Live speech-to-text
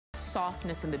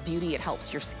softness and the beauty it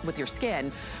helps with your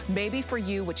skin. Maybe for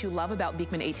you, what you love about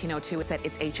Beekman 1802 is that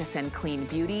it's HSN Clean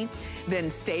Beauty. Then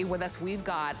stay with us. We've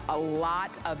got a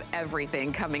lot of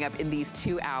everything coming up in these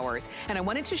 2 hours. And I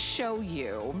wanted to show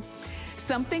you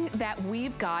something that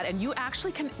we've got, and you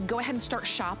actually can go ahead and start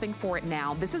shopping for it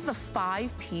now. This is the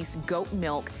 5-piece goat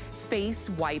milk face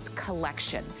wipe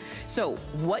collection. So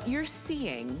what you're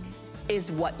seeing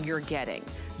is what you're getting.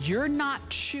 You're not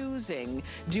choosing,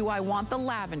 do I want the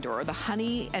lavender or the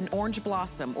honey and orange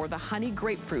blossom or the honey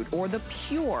grapefruit or the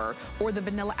pure or the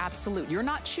vanilla absolute. You're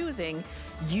not choosing.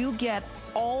 You get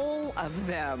all of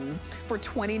them for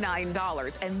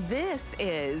 $29. And this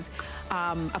is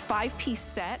a 5-piece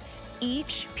set.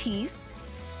 Each piece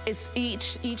is,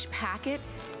 each packet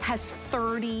has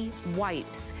 30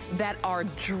 wipes that are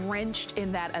drenched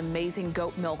in that amazing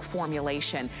goat milk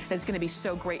formulation that's gonna be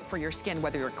so great for your skin,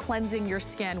 whether you're cleansing your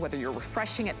skin, whether you're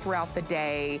refreshing it throughout the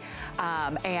day.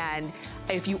 And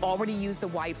if you already use the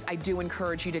wipes, I do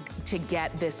encourage you to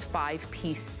get this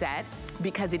 5-piece set,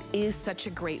 because it is such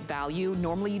a great value.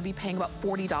 Normally you'd be paying about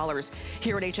 $40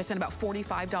 here at HSN, about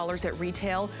 $45 at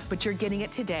retail, but you're getting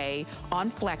it today on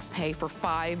FlexPay for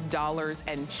 $5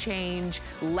 and change,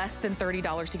 less than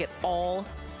 $30 to get all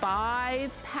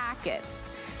 5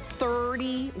 packets,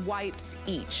 30 wipes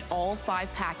each, all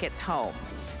 5 packets home.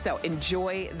 So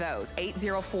enjoy those.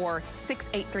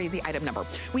 804-683 is the item number.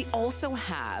 We also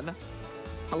have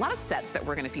a lot of sets that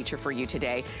we're gonna feature for you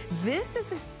today. This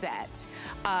is a set,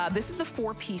 this is the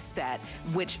 4-piece set,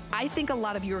 which I think a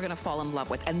lot of you are gonna fall in love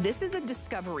with. And this is a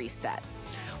discovery set.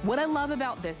 What I love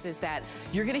about this is that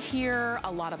you're gonna hear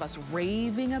a lot of us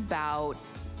raving about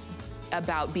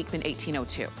Beekman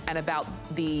 1802 and about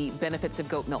the benefits of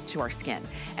goat milk to our skin.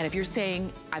 And if you're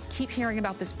saying, I keep hearing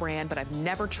about this brand, but I've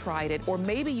never tried it, or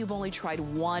maybe you've only tried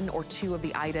 1 or 2 of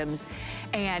the items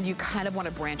and you kind of want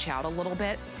to branch out a little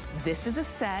bit, this is a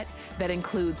set that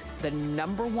includes the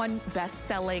 #1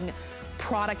 best-selling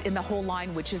product in the whole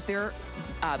line, which is their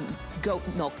goat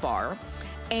milk bar.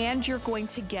 And you're going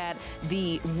to get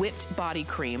the whipped body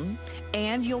cream,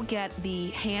 and you'll get the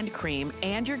hand cream,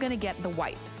 and you're gonna get the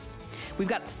wipes. We've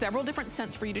got several different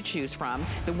scents for you to choose from.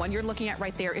 The one you're looking at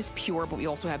right there is pure, but we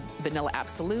also have vanilla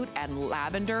absolute and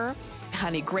lavender,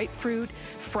 honey grapefruit,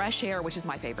 fresh air, which is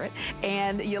my favorite,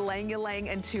 and ylang ylang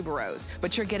and tuberose.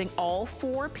 But you're getting all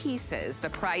 4 pieces. The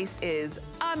price is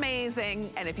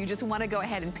amazing. And if you just want to go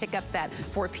ahead and pick up that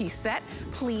 4-piece set,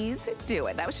 please do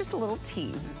it. That was just a little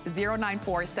tease.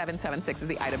 094776 is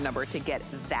the item number to get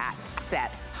that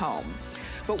set home.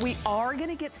 But we are going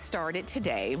to get started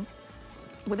today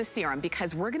with a serum,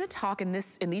 because we're gonna talk in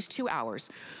these 2 hours,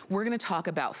 we're gonna talk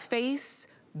about face,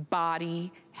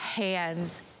 body,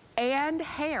 hands, and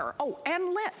hair, oh,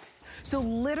 and lips. So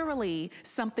literally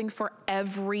something for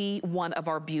every one of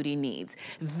our beauty needs.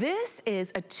 This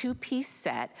is a 2-piece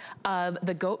set of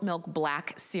the goat milk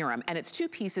black serum, and it's 2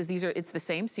 pieces. It's the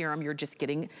same serum, you're just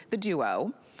getting the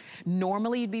duo.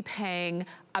 Normally you'd be paying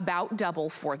about double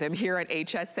for them here at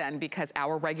HSN, because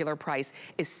our regular price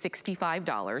is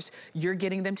 $65. You're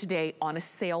getting them today on a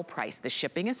sale price. The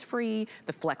shipping is free,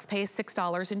 the flex pay is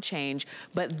 $6 and change,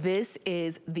 but this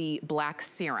is the black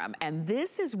serum. And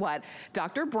this is what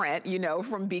Dr. Brent, you know,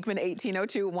 from Beekman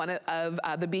 1802, one of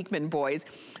the Beekman boys,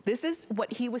 this is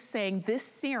what he was saying. This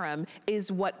serum is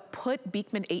what put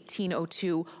Beekman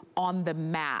 1802 on the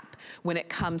map when it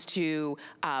comes to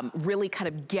really kind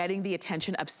of getting the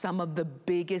attention of some of the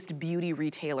biggest beauty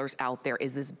retailers out there,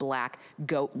 is this black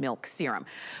goat milk serum.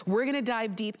 We're gonna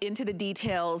dive deep into the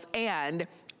details, and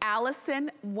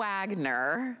Allison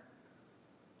Wagner,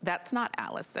 that's not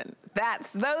Allison.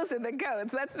 Those are the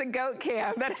goats. That's the goat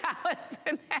cam that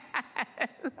Allison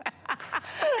has.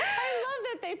 I love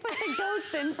that they put the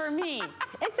goats in for me.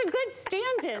 It's a good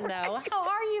stand-in, though. How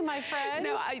are you, my friend?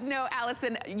 No,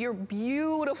 Allison, your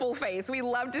beautiful face. We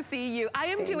love to see you. I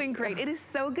am doing great. It is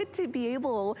so good to be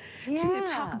able to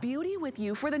talk beauty with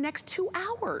you for the next 2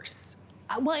 hours.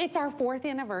 Well, it's our 4th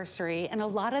anniversary, and a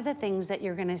lot of the things that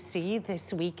you're gonna see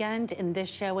this weekend in this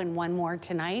show and one more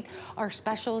tonight are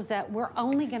specials that we're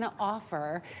only gonna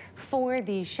offer for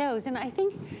these shows. And I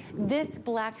think this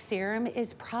black serum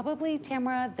is probably,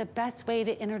 Tamara, the best way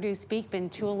to introduce Beekman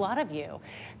to a lot of you,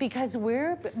 because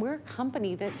we're a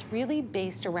company that's really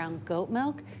based around goat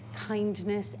milk,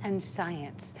 kindness, and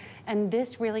science. And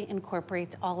this really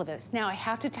incorporates all of this. Now, I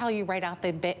have to tell you right out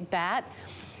the bat,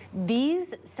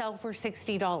 these sell for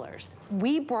 $60.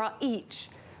 We brought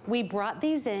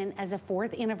these in as a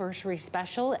 4th anniversary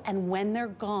special, and when they're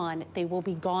gone, they will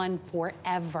be gone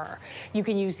forever. You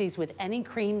can use these with any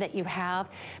cream that you have,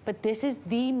 but this is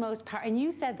the most powerful, and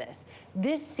you said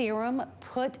this serum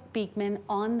put Beekman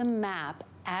on the map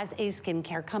as a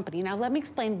skincare company. Now, let me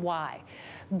explain why.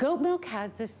 Goat milk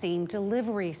has the same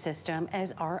delivery system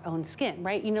as our own skin,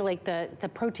 right? You know, like the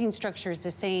protein structure is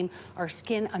the same. Our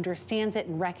skin understands it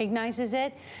and recognizes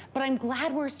it. But I'm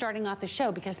glad we're starting off the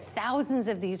show because thousands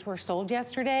of these were sold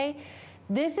yesterday.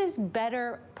 This is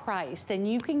better price than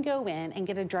you can go in and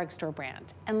get a drugstore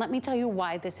brand. And let me tell you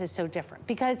why this is so different.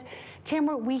 Because,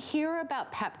 Tamara, we hear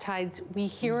about peptides, we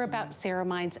hear about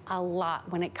ceramides a lot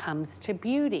when it comes to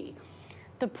beauty.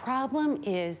 The problem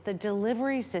is the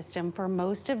delivery system for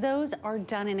most of those are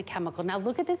done in a chemical. Now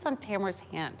look at this on Tamara's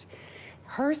hand.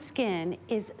 Her skin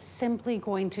is simply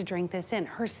going to drink this in.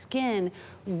 Her skin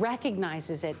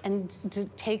recognizes it and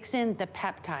takes in the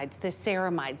peptides, the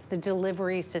ceramides, the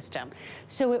delivery system.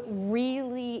 So it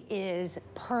really is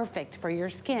perfect for your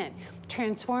skin.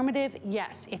 Transformative,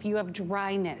 yes, if you have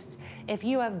dryness, if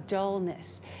you have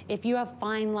dullness, if you have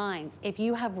fine lines, if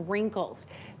you have wrinkles,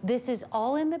 this is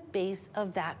all in the base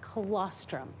of that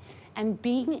colostrum. And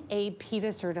being a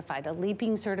PETA certified, a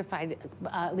Leaping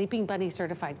Bunny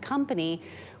certified company,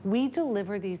 we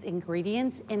deliver these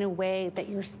ingredients in a way that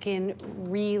your skin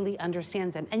really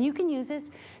understands them. And you can use this,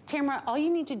 Tamara, all you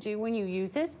need to do when you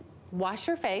use this, wash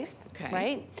your face,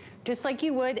 right? Just like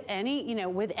you would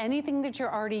with anything that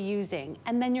you're already using.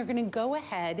 And then you're gonna go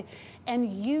ahead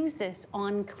and use this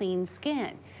on clean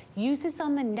skin. Use this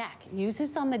on the neck, use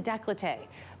this on the décolleté.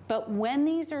 But when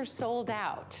these are sold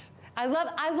out, I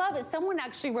love it. Someone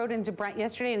actually wrote into Brent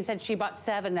yesterday and said she bought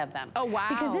 7 of them. Oh, wow.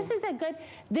 Because this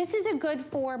is a good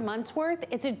 4 months worth.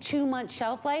 It's a 2-month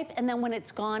shelf life. And then when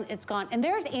it's gone, it's gone. And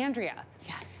there's Andrea.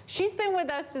 Yes. She's been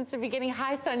with us since the beginning.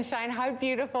 Hi, sunshine. Hi,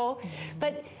 beautiful.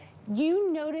 But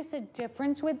you notice a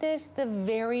difference with this the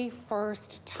very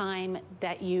first time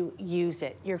that you use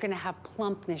it. You're gonna have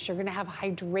plumpness, you're gonna have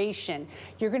hydration,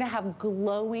 you're gonna have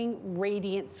glowing,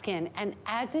 radiant skin. And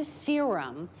as a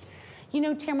serum, you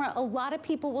know, Tamara, a lot of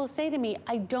people will say to me,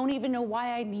 I don't even know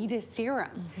why I need a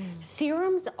serum.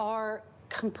 Serums are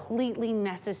completely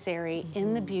necessary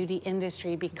in the beauty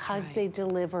industry because they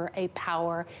deliver a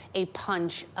power, a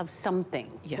punch of something,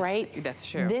 right? That's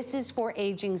true. This is for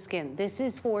aging skin. This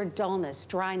is for dullness,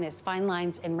 dryness, fine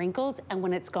lines, and wrinkles. And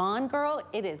when it's gone, girl,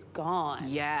 it is gone.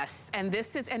 Yes,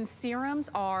 and serums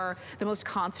are the most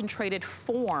concentrated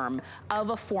form of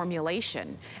a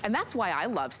formulation. And that's why I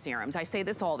love serums. I say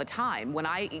this all the time. When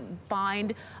I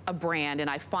find a brand and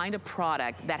I find a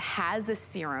product that has a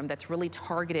serum that's really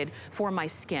targeted for my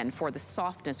skin, for the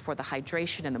softness, for the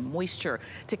hydration and the moisture,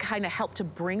 to kind of help to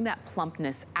bring that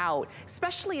plumpness out,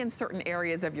 especially in certain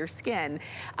areas of your skin,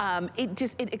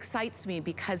 it excites me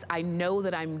because I know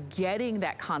that I'm getting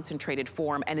that concentrated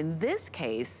form. And in this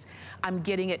case, I'm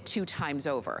getting it 2 times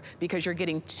over because you're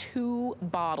getting 2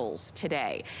 bottles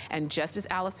today. And just as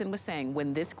Allison was saying,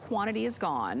 when this quantity is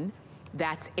gone,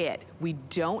 that's it. We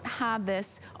don't have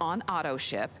this on auto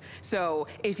ship. So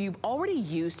if you've already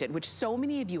used it, which so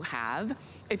many of you have,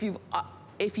 if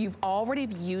you've already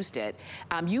used it,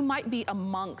 you might be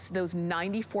amongst those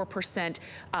 94%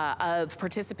 of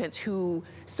participants who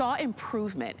saw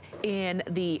improvement in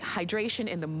the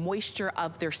hydration and the moisture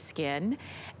of their skin.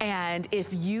 And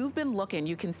if you've been looking,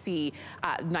 you can see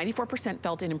 94%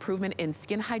 felt an improvement in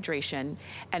skin hydration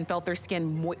and felt their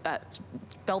skin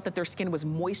felt that their skin was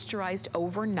moisturized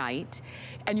overnight.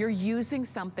 And you're using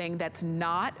something that's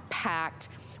not packed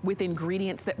with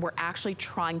ingredients that we're actually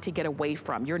trying to get away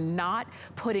from. You're not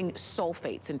putting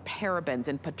sulfates and parabens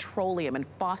and petroleum and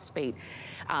phosphate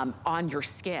on your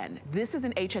skin. This is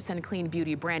an HSN Clean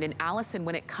Beauty brand. And Allison,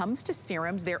 when it comes to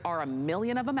serums, there are a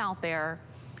million of them out there,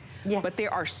 but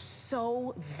there are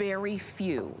so very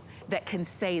few that can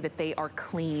say that they are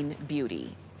clean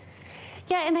beauty.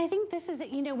 Yeah, and I think this is,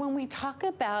 you know, when we talk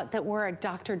about that we're a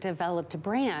doctor-developed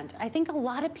brand, I think a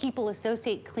lot of people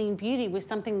associate clean beauty with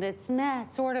something that's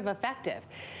sort of effective.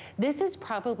 This is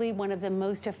probably one of the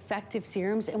most effective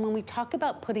serums, and when we talk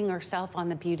about putting ourselves on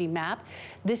the beauty map,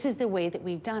 this is the way that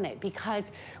we've done it,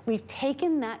 because we've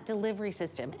taken that delivery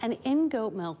system, and in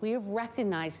goat milk, we have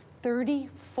recognized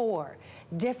 34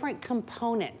 different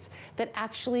components that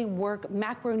actually work,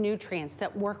 macronutrients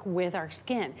that work with our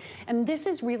skin. And this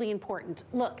is really important.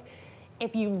 Look,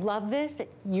 if you love this,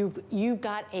 you've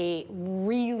got a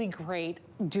really great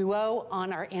duo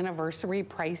on our anniversary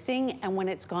pricing, and when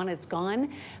it's gone, it's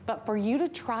gone. But for you to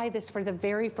try this for the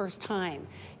very first time,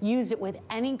 use it with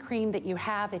any cream that you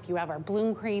have. If you have our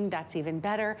Bloom cream, that's even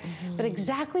better. But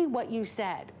exactly what you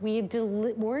said,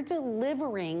 we're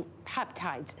delivering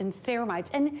peptides and ceramides.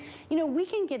 And you know, we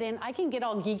can get in, I can get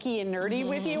all geeky and nerdy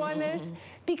with you on this,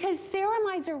 because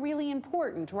ceramides are really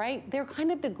important, right? They're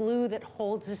kind of the glue that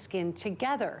holds the skin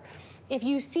together. if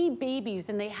you see babies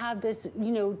and they have this,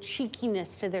 you know,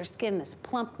 cheekiness to their skin, this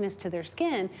plumpness to their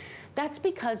skin, that's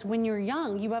because when you're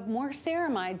young, you have more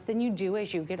ceramides than you do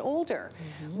as you get older.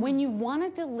 When you want a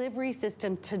delivery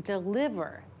system to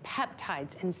deliver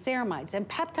peptides and ceramides, and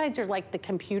peptides are like the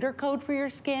computer code for your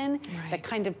skin that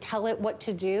kind of tell it what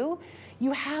to do,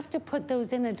 you have to put those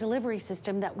in a delivery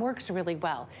system that works really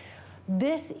well.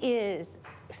 This is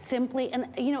simply, and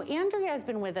you know, Andrea has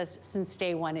been with us since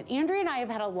day one, and Andrea and I have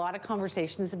had a lot of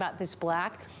conversations about this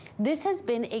black. This has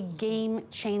been a game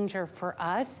changer for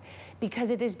us because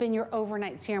it has been your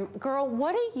overnight serum. Girl,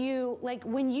 what are you, like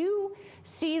when you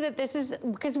see that this is,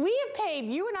 because we have paid,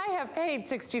 you and I have paid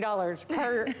 $60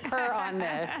 per on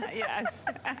this. Yes.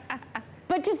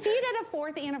 But to see it at a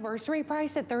 4th anniversary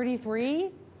price at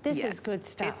 $33, this is good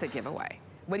stuff. It's a giveaway.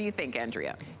 What do you think,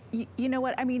 Andrea? You know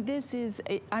what, I mean, this is,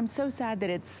 I'm so sad that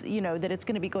it's, you know, that it's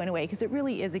gonna be going away, because it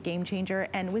really is a game changer.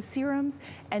 And with serums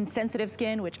and sensitive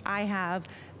skin, which I have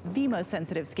the most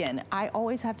sensitive skin, I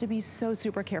always have to be so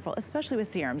super careful, especially with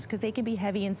serums, because they can be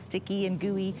heavy and sticky and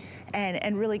gooey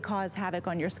and really cause havoc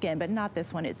on your skin, but not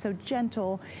this one. It's so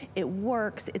gentle, it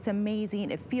works, it's amazing,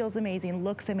 it feels amazing,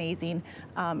 looks amazing.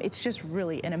 It's just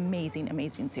really an amazing,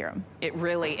 amazing serum. It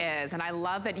really is, and I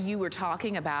love that you were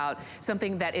talking about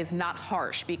something that is not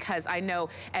harsh, because I know,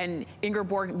 and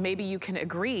Ingeborg, maybe you can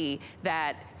agree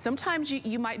that sometimes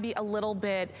you might be a little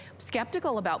bit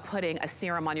skeptical about putting a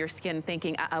serum on your skin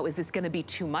thinking, uh-oh, is this gonna be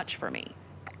too much for me?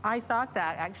 I thought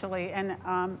that actually, and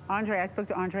I spoke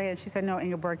to Andrea and she said, no,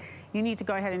 Ingeborg, you need to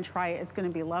go ahead and try it. It's gonna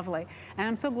be lovely. And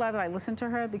I'm so glad that I listened to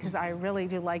her because I really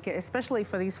do like it, especially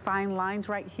for these fine lines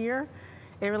right here.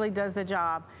 It really does the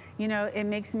job. You know, it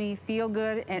makes me feel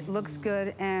good, it looks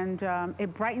good, and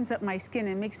it brightens up my skin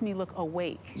and makes me look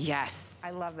awake. Yes.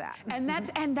 I love that. And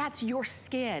that's your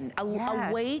skin.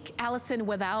 Awake, Allison,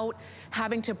 without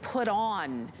having to put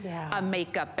on a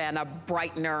makeup and a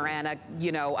brightener and a,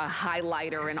 you know, a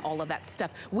highlighter and all of that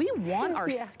stuff. We want our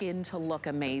skin to look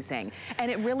amazing. And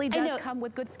it really does come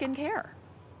with good skincare.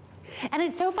 And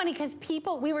it's so funny because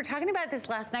people, we were talking about this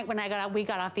last night when we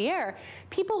got off the air.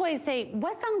 People always say,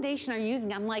 what foundation are you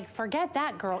using? I'm like, forget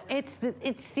that, girl. It's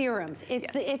serums.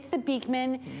 It's the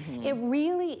Beekman. It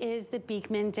really is the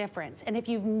Beekman difference. And if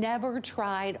you've never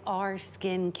tried our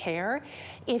skin care,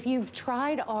 if you've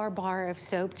tried our bar of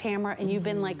soap, Tamara, and you've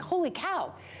been like, holy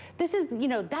cow, this is, you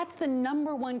know, that's the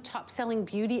 #1 top selling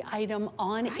beauty item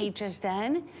on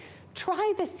HSN.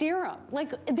 Try the serum.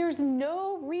 Like, there's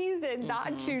no reason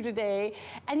not to today.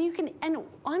 And you can, and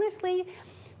honestly,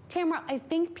 Tamara, I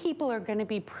think people are gonna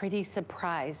be pretty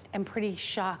surprised and pretty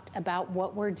shocked about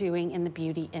what we're doing in the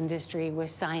beauty industry with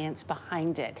science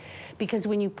behind it. Because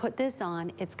when you put this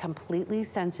on, it's completely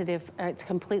sensitive, it's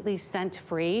completely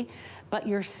scent-free, but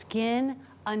your skin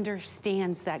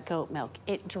understands that goat milk.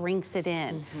 It drinks it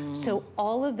in. So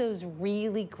all of those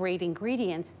really great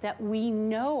ingredients that we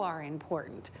know are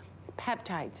important,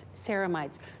 peptides,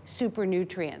 ceramides, super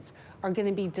nutrients, are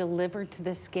gonna be delivered to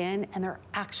the skin, and they're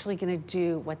actually gonna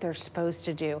do what they're supposed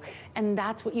to do. And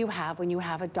that's what you have when you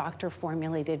have a doctor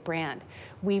formulated brand.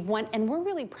 We've won, and we're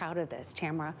really proud of this,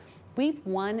 Tamara. We've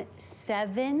won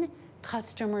 7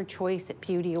 Customer Choice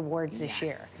Beauty Awards this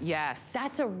year. Yes.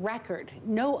 That's a record.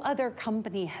 No other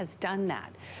company has done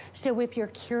that. So if you're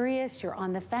curious, you're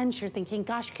on the fence, you're thinking,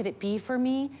 gosh, could it be for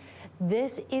me?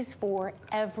 This is for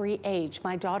every age.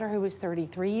 My daughter, who is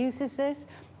 33, uses this.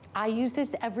 I use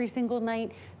this every single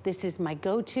night. This is my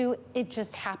go-to. It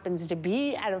just happens to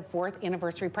be at a 4th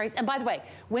anniversary price. And by the way,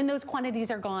 when those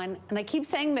quantities are gone, and I keep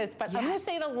saying this, but I'm gonna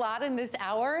say it a lot in this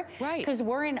hour, because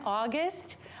we're in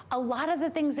August, a lot of the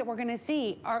things that we're gonna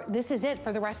see are, this is it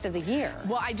for the rest of the year.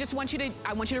 Well, I want you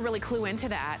to really clue into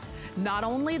that. Not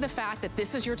only the fact that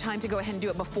this is your time to go ahead and do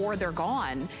it before they're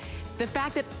gone, the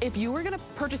fact that if you were gonna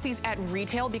purchase these at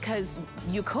retail, because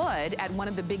you could at one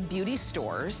of the big beauty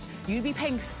stores, you'd be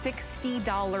paying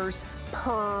 $60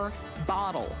 per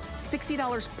bottle,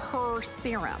 $60 per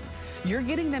serum. You're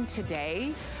getting them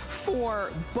today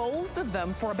for both of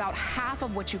them for about half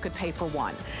of what you could pay for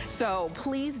one. So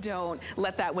please don't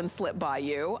let that one slip by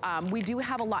you. We do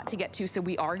have a lot to get to, so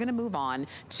we are gonna move on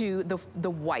to the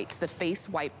wipes, the face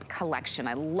wipe collection.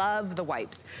 I love the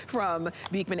wipes from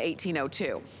Beekman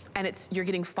 1802. And you're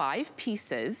getting 5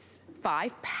 pieces,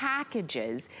 5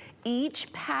 packages.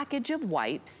 Each package of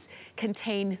wipes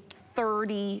contain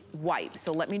 30 wipes.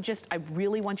 So let me I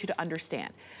really want you to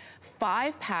understand.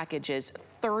 5 packages,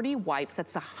 30 wipes,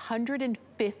 that's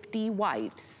 150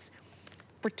 wipes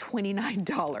for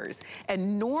 $29.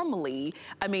 And normally,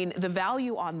 I mean, the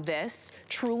value on this,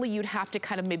 truly you'd have to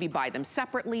kind of maybe buy them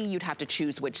separately. You'd have to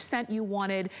choose which scent you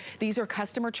wanted. These are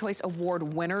Customer Choice Award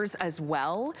winners as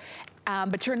well.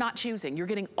 but you're not choosing. You're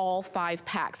getting all 5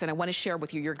 packs, and I want to share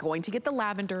with you, you're going to get the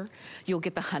lavender, you'll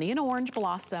get the honey and orange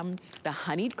blossom, the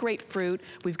honeyed grapefruit,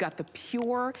 we've got the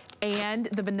pure and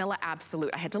the vanilla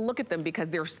absolute. I had to look at them because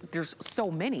there's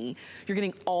so many. You're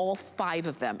getting all 5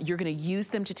 of them. You're going to use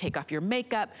them to take off your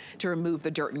makeup, to remove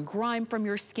the dirt and grime from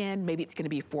your skin. Maybe it's going to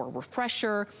be for a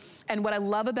refresher. And what I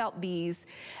love about these,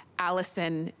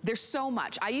 Allison, there's so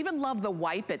much. I even love the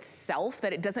wipe itself,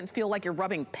 that it doesn't feel like you're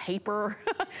rubbing paper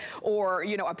or,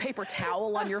 you know, a paper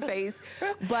towel on your face.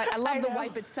 But I love the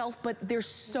wipe itself, but there's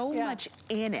so much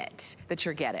in it that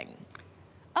you're getting.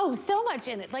 Oh, so much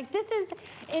in it. Like, this is,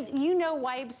 if you know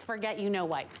wipes, forget you know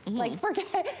wipes. Like,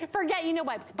 forget you know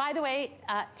wipes. By the way,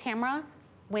 Tamara,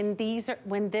 when this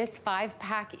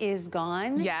 5-pack is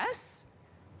gone. Yes.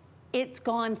 It's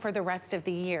gone for the rest of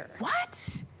the year.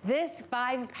 What? This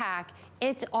 5-pack,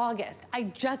 it's August. I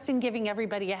just am giving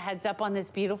everybody a heads up on this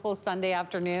beautiful Sunday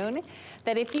afternoon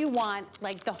that if you want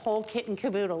like the whole kit and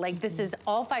caboodle, like this is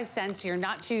all 5 cents, you're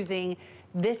not choosing,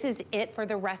 this is it for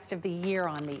the rest of the year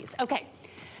on these. Okay.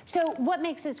 So what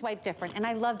makes this wipe different? And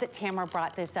I love that Tamara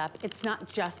brought this up. It's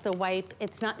not just the wipe.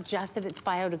 It's not just that it's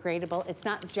biodegradable. It's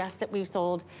not just that we've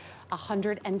sold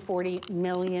 140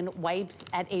 million wipes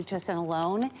at HSN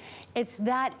alone. It's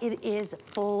that it is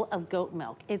full of goat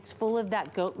milk. It's full of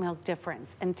that goat milk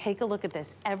difference. And take a look at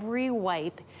this. Every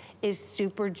wipe is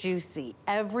super juicy.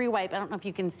 Every wipe, I don't know if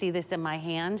you can see this in my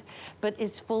hand, but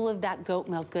is full of that goat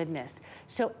milk goodness.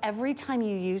 So every time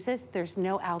you use this, there's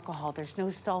no alcohol, there's no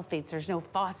sulfates, there's no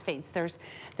phosphates,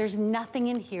 there's nothing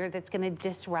in here that's gonna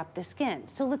disrupt the skin.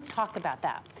 So let's talk about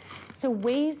that. So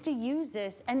ways to use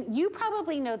this, and you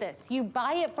probably know this. You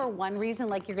buy it for one reason,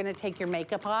 like you're gonna take your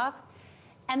makeup off,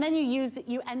 and then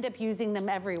you end up using them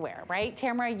everywhere, right?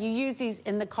 Tamara, you use these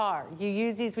in the car. You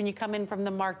use these when you come in from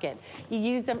the market. You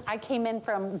use them, I came in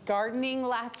from gardening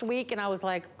last week and I was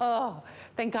like, oh,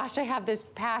 thank gosh I have this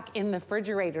pack in the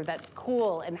refrigerator that's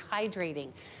cool and hydrating.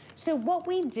 So what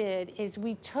we did is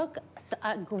we took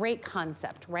a great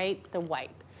concept, right? The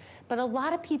wipe. But a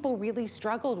lot of people really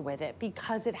struggled with it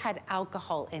because it had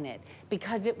alcohol in it,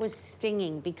 because it was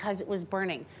stinging, because it was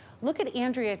burning. Look at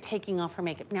Andrea taking off her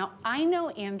makeup. Now, I know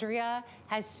Andrea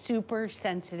has super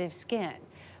sensitive skin,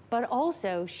 but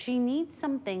also she needs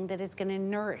something that is gonna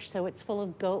nourish. So it's full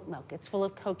of goat milk, it's full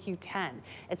of CoQ10,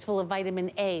 it's full of vitamin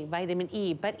A, vitamin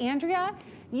E. But Andrea,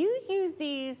 you use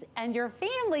these and your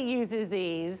family uses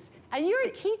these. And you're a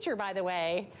teacher, by the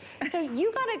way. So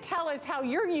you gotta tell us how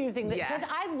you're using this. Because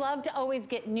I love to always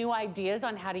get new ideas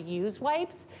on how to use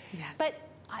wipes. Yes. But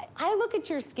I look at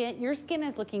your skin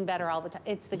is looking better all the time.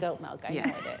 It's the goat milk, I know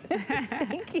it is.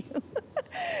 Thank you.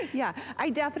 Yeah, I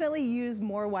definitely use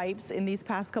more wipes in these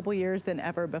past couple years than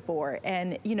ever before.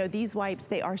 And you know, these wipes,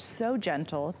 they are so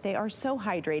gentle, they are so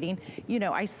hydrating. You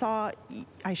know, I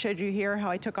showed you here how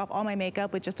I took off all my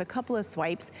makeup with just a couple of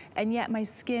swipes, and yet my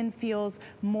skin feels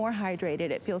more hydrated,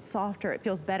 it feels softer, it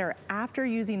feels better after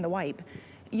using the wipe,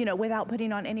 you know, without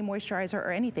putting on any moisturizer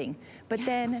or anything. But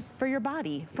then for your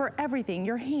body, for everything,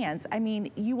 your hands, I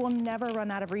mean, you will never run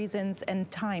out of reasons and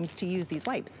times to use these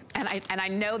wipes. And I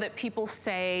know that people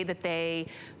say that they,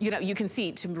 you know, you can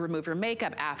see to remove your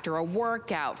makeup after a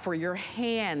workout, for your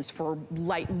hands, for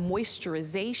light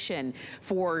moisturization,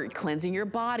 for cleansing your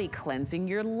body, cleansing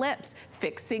your lips,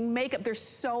 fixing makeup. There's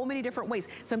so many different ways.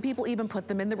 Some people even put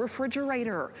them in the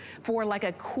refrigerator for like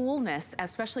a coolness,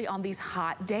 especially on these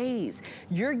hot days.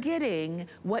 You're getting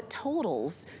what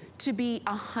totals to be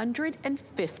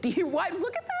 150 wipes.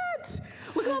 Look at that.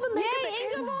 Look at all the makeup that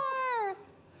came off.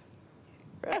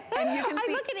 And you can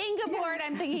see, I look at Ingeborg,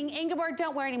 I'm thinking, Ingeborg,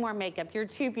 don't wear any more makeup. You're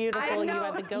too beautiful. You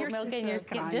have the goat milk in your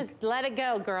skin. Just let it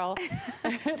go, girl.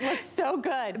 It looks so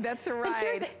good. That's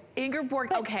right.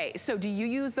 Ingeborg, okay, so do you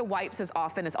use the wipes as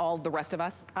often as all the rest of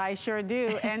us? I sure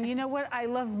do. And you know what I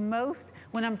love most?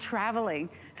 When I'm traveling.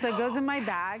 So it goes in my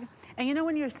bag. And you know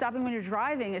when you're stopping, when you're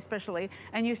driving especially,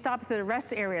 and you stop at the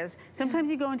rest areas,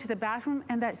 sometimes you go into the bathroom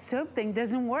and that soap thing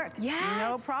doesn't work. Yes.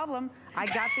 No problem. I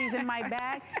got these in my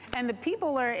bag. And the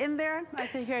people are in there. I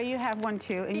said, here, you have one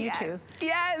too, and you too.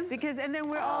 Yes. Because, and then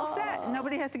we're all set.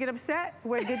 Nobody has to get upset.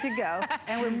 We're good to go.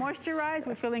 And we're moisturized,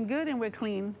 we're feeling good, and we're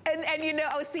clean. And you know,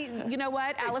 oh, see, you know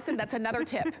what, Allison, that's another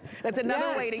tip. That's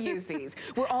another way to use these.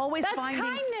 We're always finding—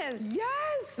 kindness.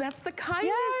 Yes, that's the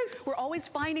kindness. Yes. We're always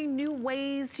finding new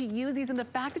ways to use these, and the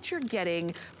fact that you're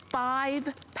getting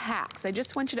 5 packs, I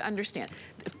just want you to understand,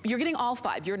 you're getting all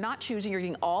 5. You're not choosing, you're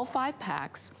getting all 5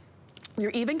 packs.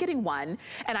 You're even getting one,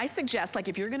 and I suggest, like,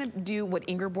 if you're gonna do what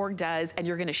Ingeborg does and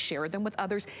you're gonna share them with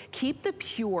others, keep the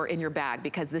Pure in your bag,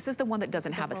 because this is the one that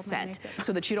doesn't have a scent,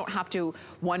 so that you don't have to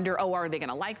wonder, oh, are they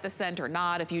gonna like the scent or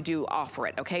not? If you do, offer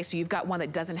it, okay? So you've got one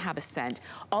that doesn't have a scent.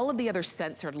 All of the other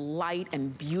scents are light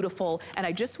and beautiful, and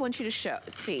I just want you to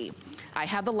see, I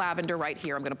have the lavender right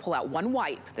here. I'm gonna pull out one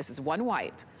wipe. This is one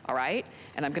wipe, all right?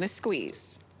 And I'm gonna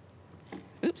squeeze.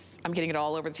 Oops, I'm getting it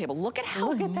all over the table. Look at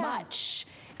how much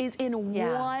is in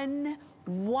one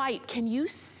wipe. Can you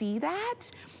see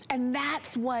that? And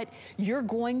that's what you're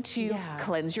going to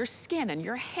cleanse your skin and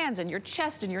your hands and your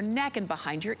chest and your neck and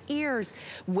behind your ears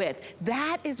with.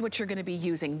 That is what you're gonna be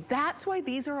using. That's why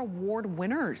these are award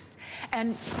winners.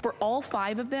 And for all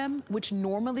 5 of them, which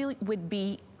normally would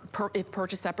be if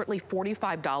purchased separately,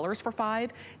 $45 for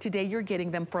 5. Today you're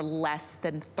getting them for less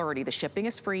than $30. The shipping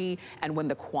is free, and when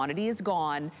the quantity is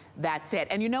gone, that's it.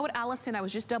 And you know what, Allison, I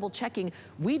was just double checking.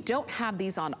 We don't have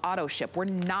these on auto ship. We're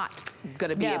not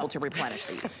gonna be able to replenish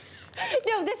these.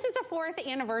 No, this is a 4th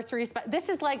anniversary. This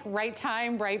is like right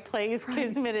time, right place,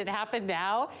 Kismet, it happened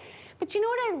now. But you know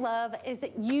what I love is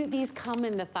that these come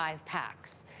in the 5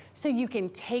 packs. So you can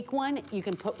take one, you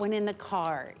can put one in the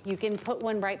car, you can put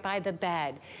one right by the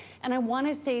bed. And I want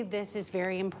to say this is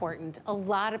very important. A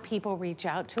lot of people reach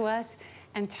out to us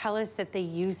and tell us that they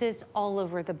use this all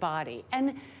over the body.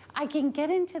 And I can get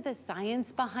into the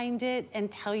science behind it and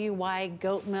tell you why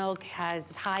goat milk has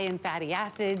high in fatty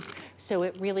acids, so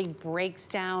it really breaks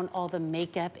down all the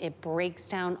makeup, it breaks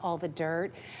down all the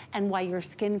dirt, and why your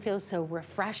skin feels so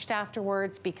refreshed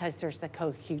afterwards, because there's the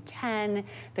CoQ10,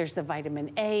 there's the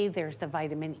vitamin A, there's the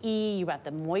vitamin E, you got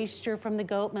the moisture from the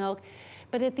goat milk.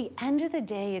 But at the end of the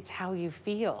day, it's how you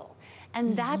feel.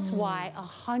 And that's why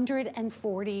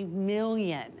 140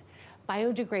 million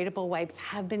biodegradable wipes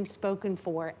have been spoken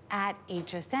for at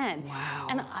HSN. Wow.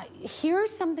 And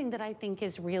here's something that I think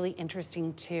is really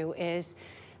interesting too, is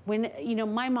when, you know,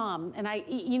 my mom, and I,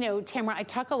 you know, Tamara, I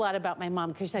talk a lot about my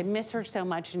mom because I miss her so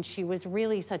much, and she was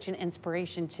really such an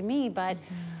inspiration to me, but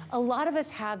a lot of us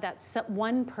have that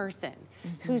one person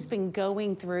who's been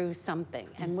going through something.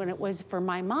 And when it was for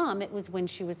my mom, it was when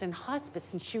she was in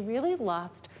hospice, and she really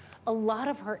lost a lot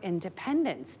of her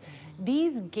independence.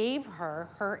 These gave her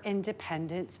her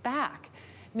independence back,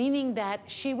 meaning that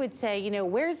she would say, you know,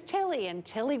 where's Tilly? And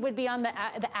Tilly would be on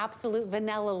the absolute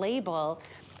vanilla label,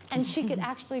 and she could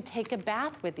actually take a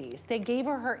bath with these. They gave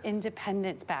her her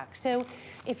independence back. So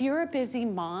if you're a busy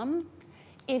mom,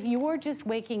 if you're just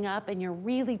waking up and you're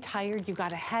really tired, you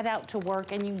gotta head out to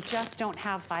work and you just don't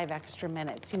have 5 extra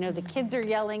minutes. You know, the kids are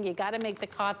yelling, you gotta make the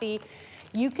coffee.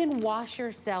 You can wash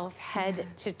yourself head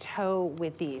to toe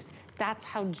with these. That's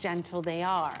how gentle they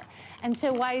are. And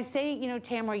so why I say, you know,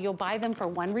 Tamara, you'll buy them for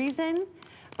one reason,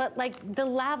 but like the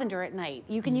lavender at night,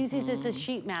 you can use these as a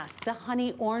sheet mask. The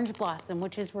honey orange blossom,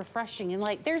 which is refreshing. And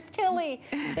like, there's Tilly,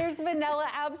 there's Vanilla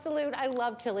Absolute. I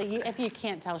love Tilly. If you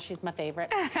can't tell, she's my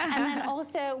favorite. And then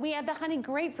also we have the honey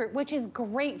grapefruit, which is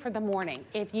great for the morning.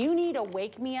 If you need a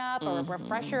wake me up or a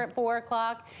refresher at 4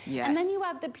 o'clock. Yes. And then you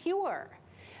have the Pure.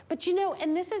 But you know,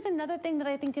 and this is another thing that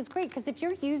I think is great, because if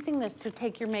you're using this to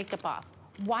take your makeup off,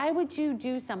 why would you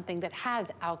do something that has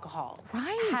alcohol?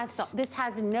 Right. This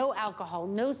has no alcohol,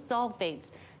 no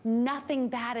sulfates, nothing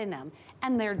bad in them.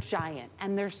 And they're giant,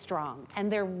 and they're strong,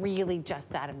 and they're really just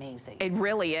that amazing. It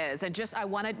really is. And I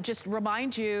want to just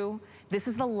remind you, this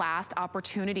is the last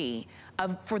opportunity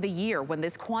for the year. When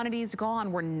this quantity is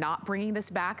gone, we're not bringing this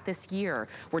back this year.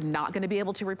 We're not going to be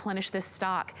able to replenish this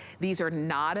stock. These are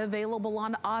not available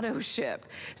on auto ship.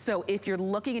 So if you're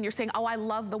looking and you're saying, oh, I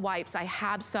love the wipes, I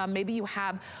have some, maybe you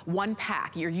have 1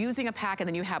 pack. You're using a pack and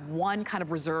then you have 1 kind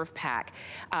of reserve pack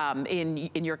in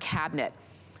your cabinet.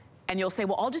 And you'll say,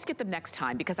 well, I'll just get them next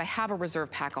time because I have a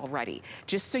reserve pack already.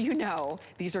 Just so you know,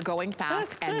 these are going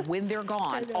fast, and when they're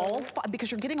gone, because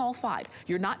you're getting all 5.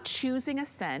 You're not choosing a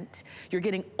scent. You're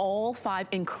getting all 5,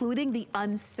 including the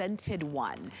unscented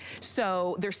one.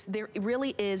 So there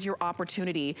really is your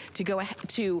opportunity to go ahead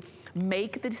to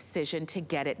make the decision to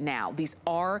get it now. These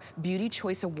are Beauty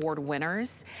Choice Award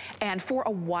winners, and for a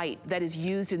white that is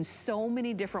used in so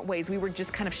many different ways. We were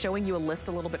just kind of showing you a list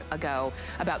a little bit ago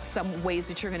about some ways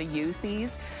that you're gonna use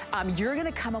these. You're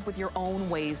gonna come up with your own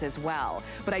ways as well.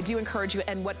 But I do encourage you,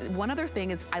 and one other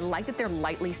thing is I like that they're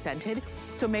lightly scented.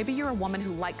 So maybe you're a woman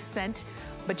who likes scent,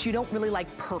 but you don't really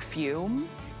like perfume.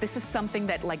 This is something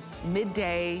that like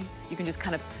midday, you can just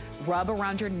kind of rub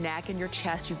around your neck and your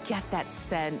chest. You get that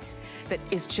scent that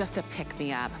is just a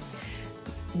pick-me-up.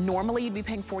 Normally you'd be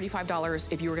paying $45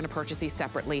 if you were gonna purchase these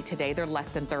separately. Today they're less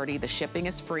than $30. The shipping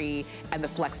is free and the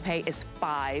flex pay is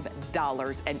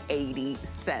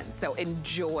 $5.80. So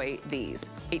enjoy these.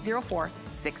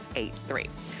 804-683.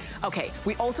 Okay,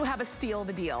 we also have a steal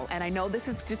the deal, and I know this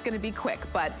is just gonna be quick,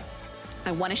 but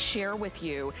I wanna share with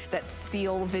you that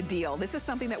steal the deal. This is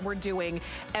something that we're doing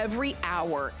every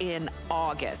hour in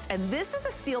August. And this is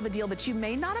a steal the deal that you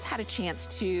may not have had a chance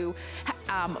to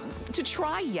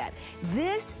try yet.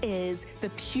 This is the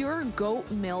pure goat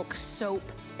milk soap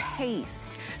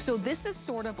paste. So this is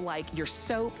sort of like your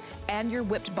soap and your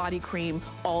whipped body cream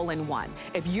all in one.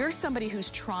 If you're somebody who's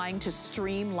trying to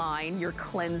streamline your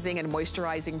cleansing and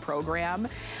moisturizing program,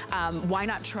 why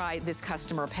not try this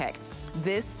customer pick?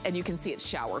 This, and you can see it's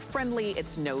shower friendly,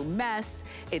 it's no mess,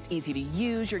 it's easy to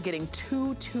use, you're getting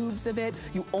 2 tubes of it,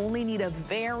 you only need a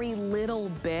very little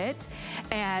bit.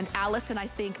 And Allison, I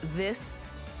think this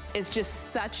is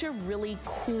just such a really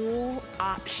cool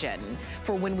option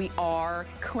for when we are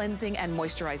cleansing and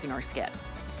moisturizing our skin.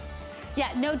 Yeah,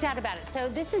 no doubt about it. So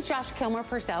this is Josh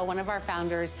Kilmer-Purcell, one of our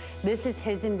founders. This is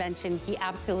his invention. He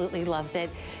absolutely loves it.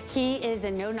 He is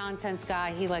a no-nonsense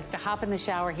guy. He likes to hop in the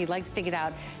shower. He likes to get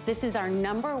out. This is our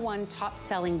 #1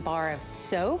 top-selling bar of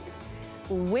soap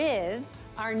with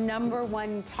our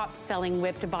 #1 top-selling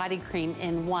whipped body cream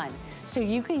in one. So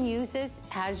you can use this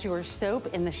as your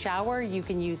soap in the shower. You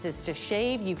can use this to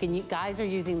shave. Guys are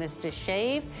using this to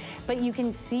shave, but you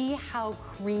can see how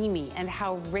creamy and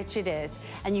how rich it is.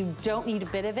 And you don't need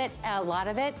a lot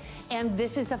of it. And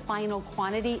this is the final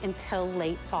quantity until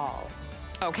late fall.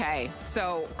 Okay,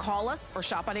 so call us or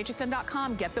shop on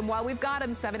hsn.com. Get them while we've got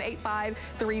them.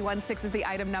 785-316 is the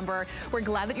item number. We're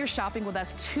glad that you're shopping with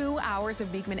us. 2 hours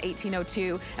of Beekman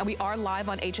 1802, and we are live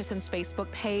on HSN's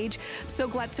Facebook page. So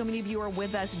glad so many of you are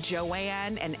with us.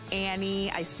 Joanne and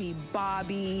Annie, I see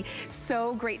Bobby.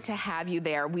 So great to have you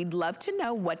there. We'd love to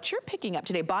know what you're picking up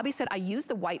today. Bobby said, I use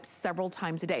the wipes several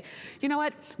times a day. You know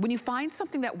what? When you find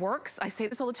something that works, I say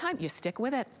this all the time, you stick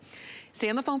with it. Stay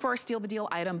on the phone for our steal the deal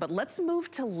item, but let's move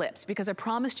to lips, because I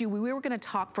promised you we were gonna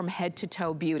talk from head to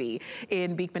toe beauty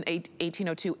in Beekman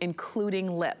 1802, including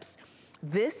lips.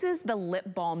 This is the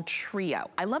lip balm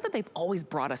trio. I love that they've always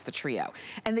brought us the trio,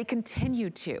 and they continue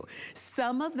to.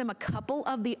 Some of them, a couple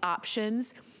of the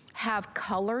options have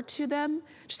color to them,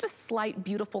 just a slight,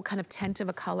 beautiful kind of tint of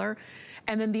a color.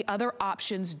 And then the other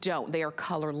options don't, they are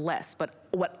colorless. But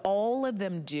what all of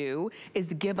them do is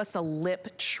give us a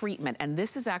lip treatment. And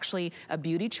this is actually a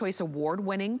Beauty Choice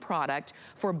Award-winning product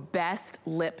for best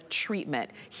lip treatment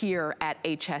here at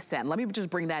HSN. Let me just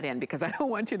bring that in because I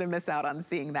don't want you to miss out on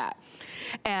seeing that.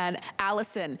 And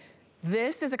Allison,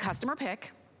 this is a customer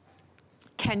pick.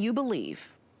 Can you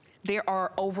believe there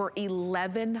are over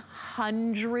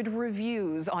 1,100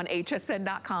 reviews on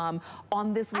hsn.com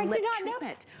on this lip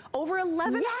treatment? Over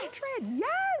 1,100,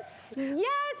 yes!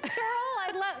 Yes, girl,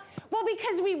 I love, well,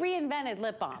 because we reinvented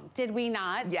lip balm, did we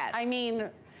not? Yes. I mean,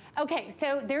 okay,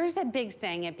 so there's a big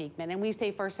saying at Beekman, and we say,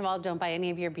 first of all, don't buy any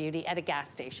of your beauty at a gas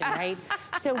station, right?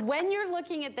 So when you're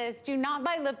looking at this, do not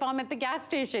buy lip balm at the gas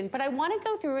station. But I wanna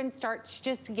go through and start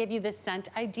just to give you the scent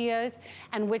ideas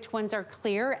and which ones are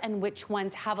clear and which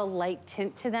ones have a light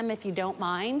tint to them, if you don't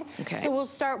mind. Okay. So we'll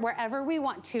start wherever we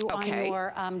want to on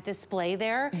your display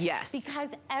there. Yes. Because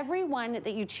every one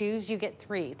that you choose, you get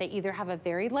 3. They either have a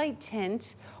very light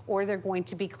tint or they're going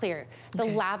to be clear. The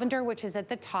lavender, which is at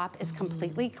the top, is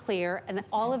completely clear, and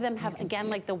all of them have, again,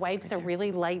 like the wipes, a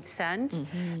really light scent.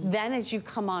 Then as you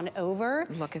come on over,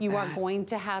 you are going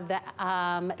to have the,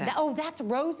 oh, that's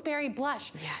rosemary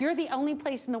blush. Yes. You're the only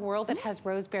place in the world that has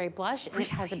rosemary blush, and it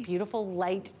has a beautiful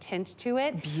light tint to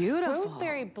it. Beautiful.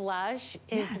 Rosemary blush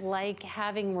is like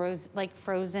having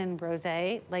frozen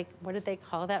rosé, like, what did they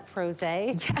call that,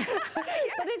 frosé?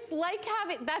 But it's like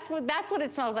having, that's what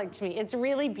it smells like to me. It's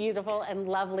really beautiful and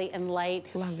lovely and light.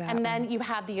 Love that. And then you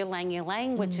have the ylang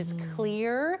ylang, which is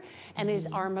clear and is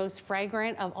our most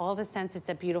fragrant of all the scents. It's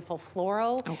a beautiful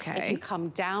floral. Okay. If you come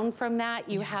down from that,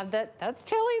 you have that's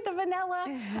Tilly, the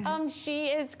vanilla. She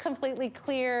is completely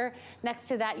clear. Next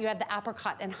to that, you have the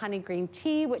apricot and honey green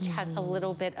tea, which has a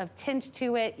little bit of tint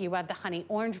to it. You have the honey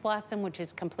orange blossom, which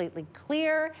is completely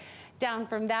clear. Down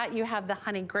from that, you have the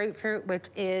honey grapefruit, which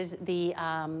is the,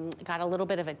 got a little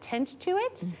bit of a tint to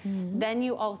it. Then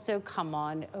you also come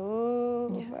on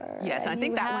over. Yes, and I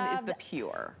think that one is the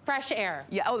pure. Fresh air.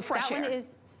 Yeah, oh, the fresh air. That one is,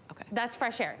 that's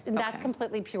fresh air, and that's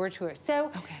completely pure to it.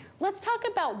 So let's talk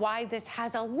about why this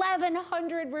has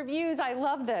 1,100 reviews. I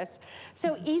love this.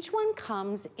 So each one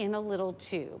comes in a little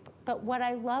tube, but what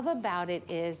I love about it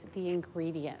is the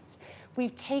ingredients.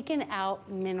 We've taken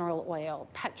out mineral oil,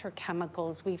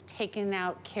 petrochemicals, we've taken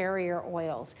out carrier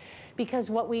oils. because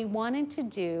what we wanted to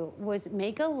do was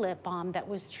make a lip balm that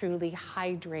was truly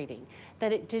hydrating,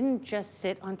 that it didn't just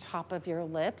sit on top of your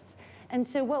lips. And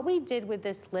so what we did with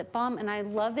this lip balm, and I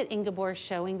love that Ingeborg's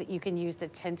showing that you can use the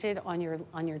tinted on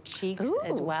your cheeks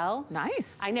as well.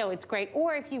 Nice. I know, it's great.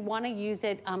 Or if you want to use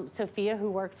it, Sophia, who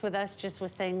works with us, just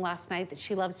was saying last night that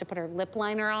she loves to put her lip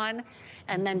liner on,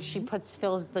 and then she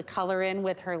fills the color in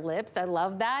with her lips. I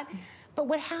love that. But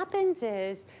what happens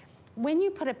is, when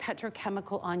you put a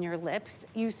petrochemical on your lips,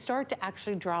 you start to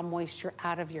actually draw moisture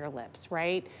out of your lips,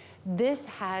 right? This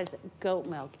has goat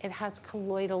milk, it has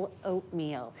colloidal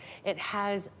oatmeal, it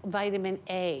has vitamin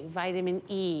A, vitamin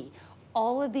E,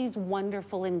 all of these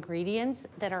wonderful ingredients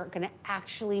that are gonna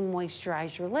actually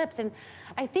moisturize your lips. And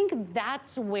I think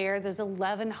that's where those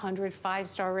 1,100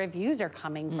 5-star reviews are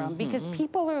coming from, because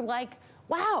people are like,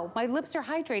 wow, my lips are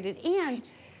hydrated. And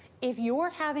if you're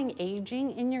having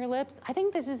aging in your lips, I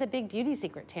think this is a big beauty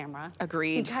secret, Tamara.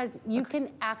 Agreed. Because you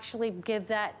can actually give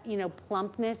that, you know,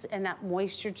 plumpness and that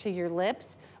moisture to your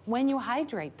lips when you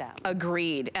hydrate them.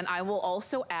 Agreed. And I will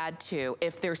also add too,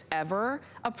 if there's ever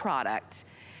a product,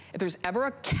 if there's ever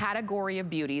a category of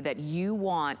beauty that you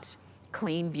want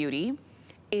clean beauty,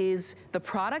 is the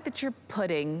product that you're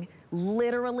putting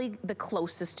literally the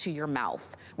closest to your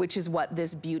mouth, which is what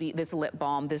this lip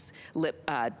balm, this lip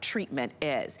treatment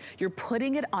is. You're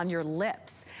putting it on your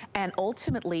lips, and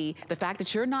ultimately the fact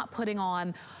that you're not putting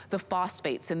on the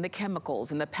phosphates and the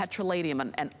chemicals and the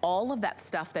petrolatum and all of that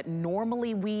stuff that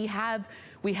normally we haven't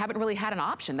really had an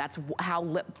option. That's how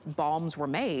lip balms were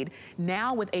made.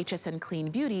 Now with HSN Clean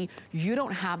Beauty, you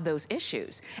don't have those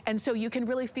issues. And so you can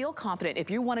really feel confident if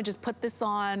you want to just put this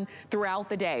on throughout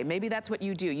the day. Maybe that's what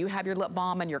you do. You have your lip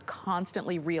balm and you're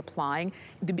constantly reapplying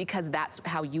because that's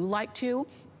how you like to.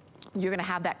 You're gonna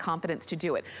have that confidence to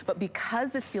do it. But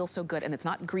because this feels so good and it's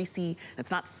not greasy,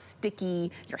 it's not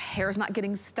sticky, your hair's not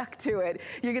getting stuck to it,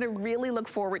 you're gonna really look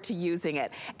forward to using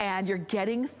it. And you're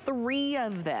getting 3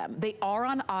 of them. They are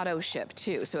on auto ship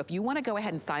too. So if you wanna go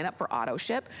ahead and sign up for auto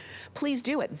ship, please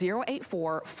do it.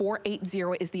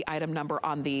 084480 is the item number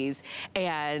on these.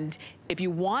 And if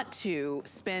you want to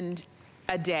spend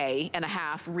a day and a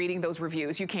half reading those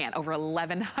reviews, you can. Over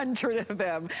 1,100 of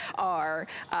them are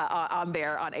on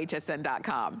there on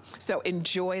hsn.com. So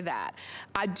enjoy that.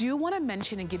 I do want to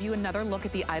mention and give you another look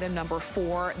at the item number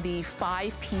 4, the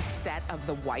 5-piece set of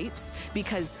the wipes,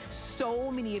 because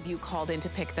so many of you called in to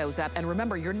pick those up. And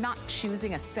remember, you're not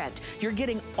choosing a scent. You're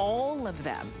getting all of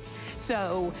them.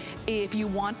 So if you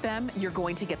want them, you're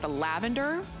going to get the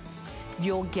lavender,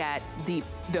 you'll get the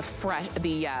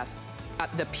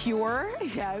pure,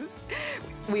 yes.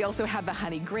 We also have the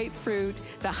honey grapefruit,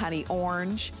 the honey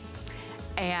orange,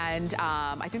 and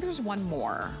I think there's one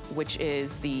more, which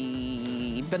is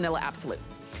the vanilla absolute.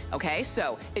 Okay,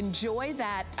 so enjoy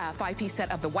that 5-piece set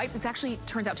of the wipes. It actually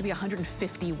turns out to be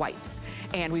 150 wipes,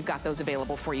 and we've got those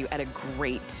available for you at a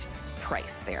great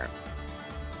price there.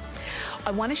 I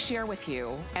want to share with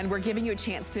you, and we're giving you a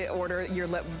chance to order your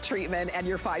lip treatment and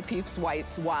your 5-piece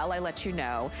wipes while I let you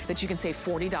know that you can save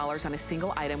 $40 on a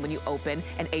single item when you open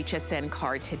an HSN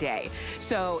card today.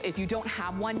 So if you don't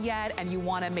have one yet and you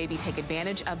want to maybe take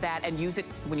advantage of that and use it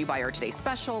when you buy our Today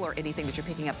Special or anything that you're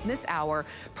picking up this hour,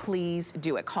 please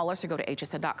do it. Call us or go to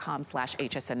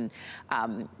hsn.com/HSN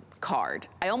card.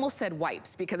 I almost said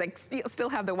wipes because I still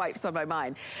have the wipes on my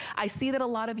mind. I see that a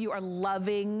lot of you are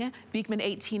loving Beekman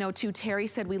 1802. Terry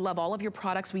said, we love all of your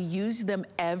products. We use them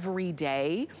every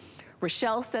day.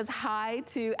 Rochelle says hi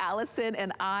to Allison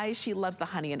and I. She loves the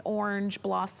honey and orange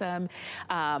blossom.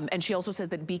 And she also says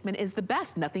that Beekman is the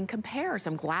best. Nothing compares.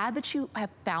 I'm glad that you have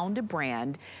found a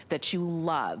brand that you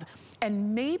love.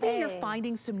 And maybe you're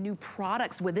finding some new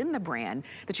products within the brand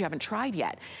that you haven't tried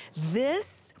yet.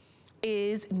 This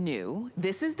is new.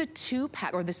 This is the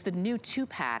 2-pack, or this is the new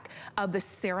 2-pack of the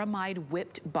Ceramide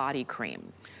Whipped Body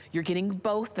Cream. You're getting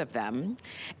both of them.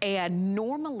 And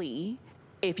normally,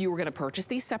 if you were gonna purchase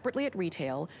these separately at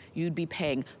retail, you'd be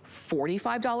paying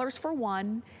 $45 for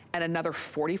one and another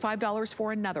 $45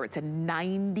 for another. It's a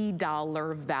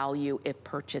 $90 value if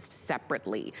purchased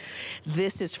separately.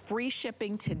 This is free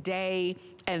shipping today,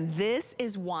 and this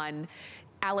is one,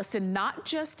 Allison, not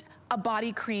just a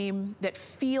body cream that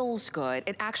feels good,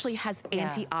 it actually has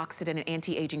antioxidant and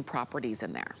anti-aging properties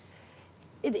in there.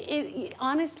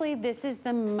 Honestly, this is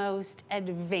the most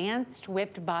advanced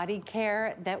whipped body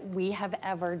care that we have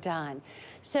ever done.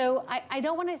 So I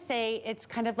don't want to say it's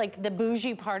kind of like the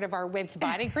bougie part of our whipped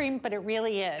body cream, but it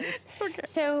really is. Okay.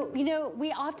 So, you know,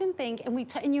 we often think,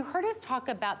 and you heard us talk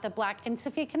about the black, and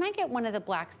Sophia, can I get one of the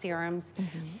black serums?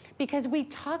 Because we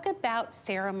talk about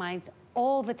ceramides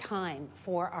all the time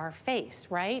for our face,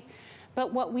 right?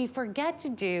 But what we forget to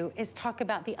do is talk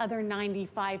about the other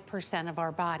 95% of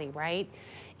our body, right?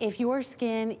 If your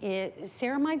skin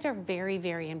ceramides are very,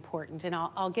 very important, and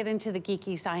I'll get into the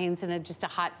geeky science in just a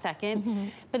hot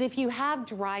second. But if you have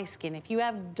dry skin, if you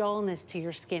have dullness to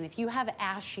your skin, if you have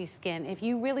ashy skin, if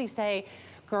you really say,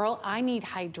 girl, I need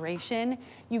hydration,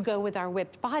 you go with our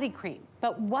whipped body cream.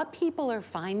 But what people are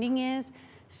finding is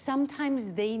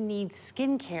sometimes they need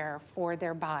skincare for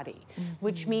their body,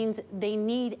 which means they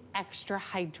need extra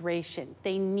hydration.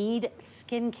 They need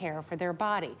skincare for their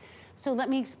body. So let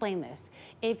me explain this.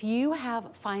 If you have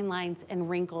fine lines and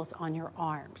wrinkles on your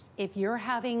arms, if you're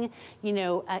having, you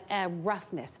know, a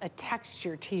roughness, a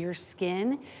texture to your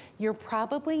skin, you're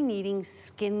probably needing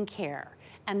skincare.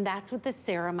 And that's what the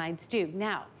ceramides do.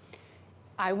 Now,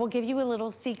 I will give you a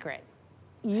little secret.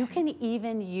 You can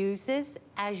even use this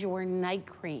as your night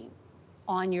cream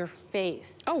on your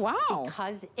face. Oh, wow.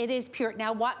 Because it is pure.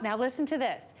 Now, now listen to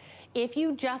this. If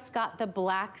you just got the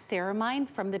black ceramide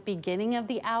from the beginning of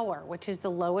the hour, which is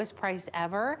the lowest price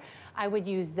ever, I would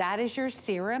use that as your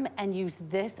serum and use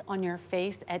this on your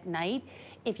face at night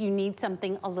if you need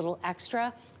something a little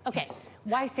extra. Okay,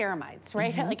 why ceramides,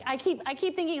 right? Like I keep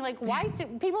thinking, like, why?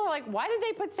 People are like, why did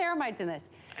they put ceramides in this?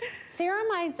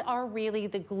 Ceramides are really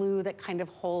the glue that kind of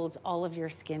holds all of your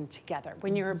skin together.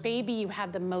 When you're a baby, you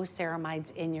have the most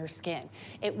ceramides in your skin.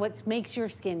 What makes your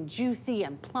skin juicy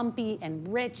and plumpy and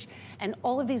rich and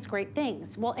all of these great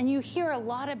things. Well, and you hear a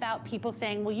lot about people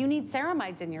saying, well, you need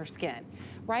ceramides in your skin,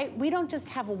 right? We don't just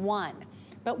have one,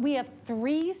 but we have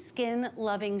 3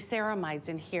 skin-loving ceramides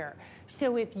in here.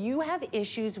 So if you have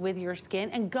issues with your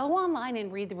skin, and go online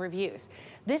and read the reviews.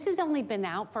 This has only been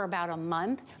out for about a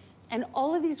month, and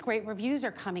all of these great reviews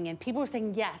are coming in. People are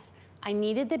saying, yes, I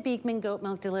needed the Beekman goat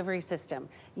milk delivery system.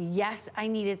 Yes, I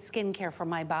needed skincare for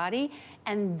my body,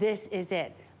 and this is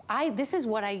it. This is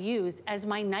what I use as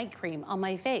my night cream on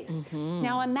my face.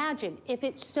 Now imagine, if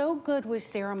it's so good with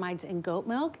ceramides and goat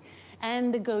milk,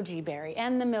 and the goji berry,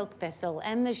 and the milk thistle,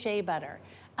 and the shea butter,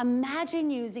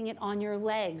 imagine using it on your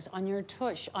legs, on your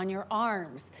tush, on your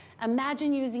arms.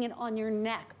 Imagine using it on your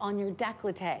neck, on your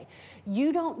décolleté.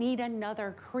 You don't need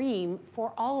another cream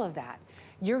for all of that.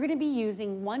 You're gonna be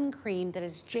using one cream that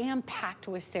is jam-packed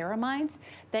with ceramides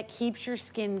that keeps your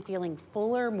skin feeling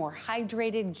fuller, more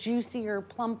hydrated, juicier,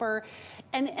 plumper.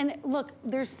 And look,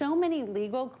 there's so many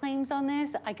legal claims on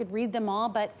this. I could read them all,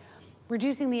 but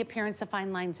reducing the appearance of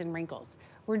fine lines and wrinkles,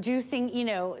 reducing,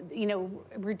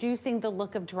 reducing the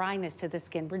look of dryness to the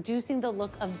skin, reducing the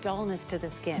look of dullness to the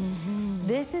skin.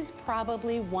 This is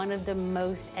probably one of the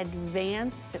most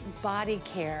advanced body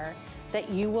care that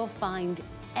you will find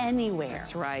anywhere.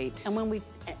 That's right. And when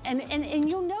and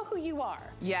you'll know who you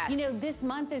are. Yes. You know, this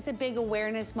month is a big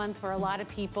awareness month for a lot of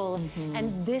people,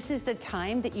 and this is the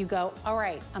time that you go, all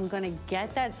right, I'm gonna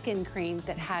get that skin cream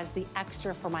that has the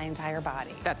extra for my entire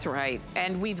body. That's right.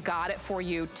 And we've got it for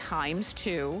you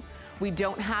 ×2. We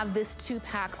don't have this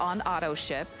 2-pack on auto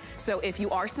ship. So if you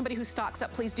are somebody who stocks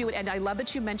up, please do it. And I love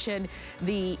that you mentioned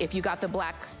if you got the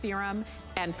black serum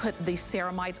and put the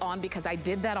ceramides on, because I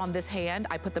did that on this hand.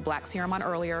 I put the black serum on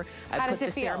earlier. I put the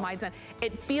ceramides on.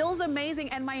 It feels amazing,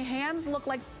 and my hands look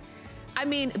like, I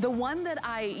mean, the one that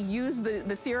I use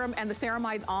the serum and the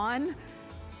ceramides on,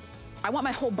 I want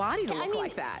my whole body to look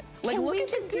like that. Like, look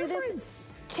at the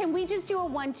difference. Can we just do a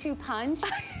 1-2 punch?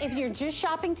 If you're just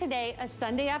shopping today, a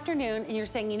Sunday afternoon, and you're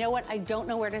saying, you know what, I don't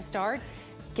know where to start,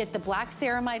 get the black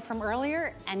ceramide from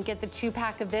earlier and get the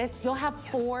 2-pack of this. You'll have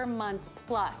 4 months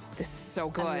plus. This is so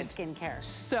good. On your skincare.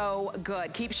 So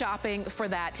good. Keep shopping for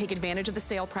that. Take advantage of the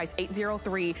sale price.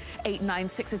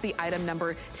 803896 is the item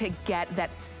number to get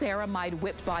that ceramide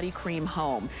whipped body cream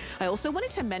home. I also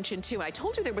wanted to mention too, and I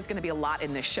told you there was going to be a lot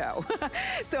in this show.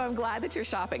 So I'm glad that you're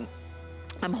shopping.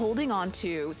 I'm holding on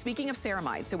to, speaking of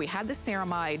ceramide, so we had the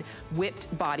ceramide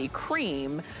whipped body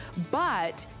cream,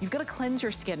 but you've got to cleanse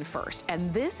your skin first.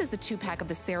 And this is the 2-pack of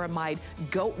the ceramide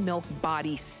goat milk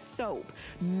body soap.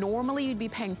 Normally you'd be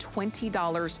paying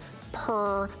 $20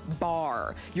 per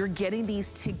bar. You're getting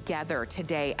these together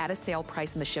today at a sale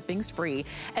price, and the shipping's free.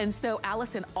 And so,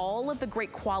 Allison, all of the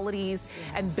great qualities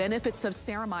and benefits of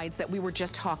ceramides that we were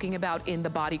just talking about in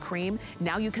the body cream,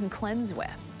 now you can cleanse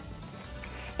with.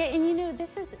 Yeah, and you know,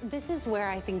 this is where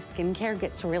I think skincare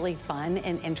gets really fun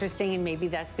and interesting, and maybe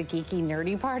that's the geeky,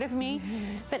 nerdy part of me.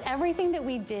 But everything that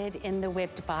we did in the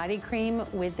whipped body cream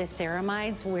with the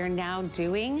ceramides, we're now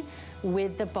doing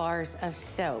with the bars of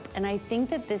soap. And I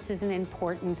think that this is an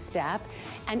important step.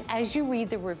 And as you read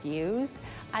the reviews,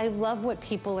 I love what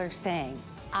people are saying.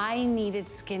 I needed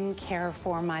skincare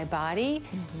for my body,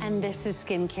 and this is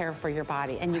skincare for your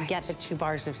body, and you get the 2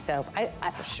 bars of soap.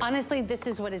 Honestly, this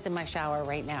is what is in my shower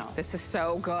right now. This is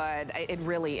so good. It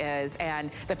really is.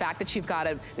 And the fact that you've got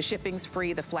the shipping's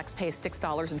free, the flex pay is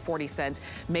 $6.40,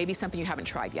 maybe something you haven't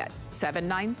tried yet.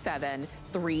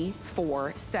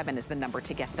 797-347 is the number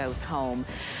to get those home.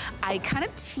 I kind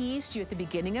of teased you at the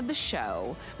beginning of the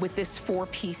show with this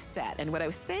 4-piece set. And what I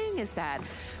was saying is that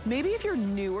maybe if you're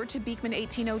newer to Beekman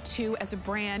 1802 as a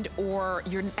brand, or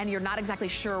you're not exactly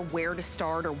sure where to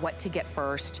start or what to get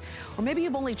first, or maybe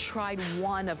you've only tried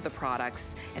one of the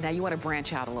products and now you want to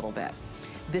branch out a little bit.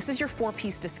 This is your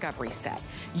 4-piece discovery set.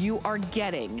 You are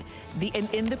getting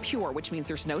in the pure, which means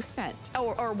there's no scent.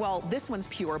 Well, this one's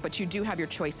pure, but you do have your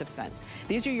choice of scents.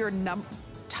 These are your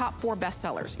top 4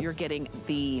 bestsellers. You're getting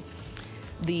the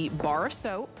bar of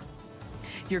soap.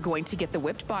 You're going to get the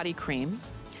whipped body cream.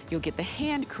 You'll get the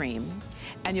hand cream,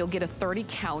 and you'll get a 30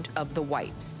 count of the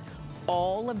wipes.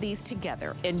 All of these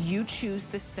together, and you choose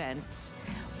the scent.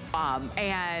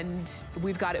 And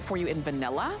we've got it for you in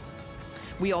vanilla.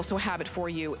 We also have it for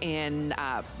you in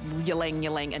ylang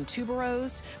ylang and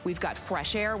tuberose. We've got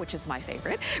fresh air, which is my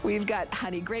favorite. We've got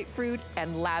honey grapefruit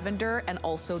and lavender, and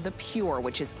also the pure,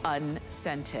 which is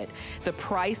unscented. The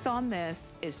price on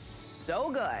this is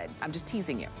so good. I'm just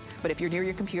teasing you. But if you're near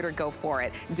your computer, go for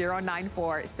it.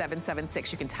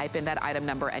 094776. You can type in that item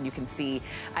number and you can see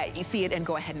it and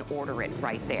go ahead and order it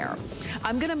right there.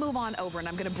 I'm gonna move on over and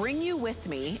I'm gonna bring you with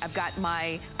me. I've got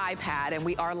my iPad and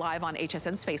we are live on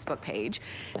HSN's Facebook page.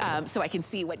 So I can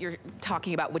see what you're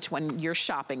talking about, which one you're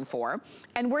shopping for.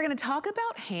 And we're gonna talk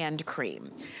about hand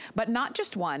cream, but not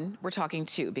just one, we're talking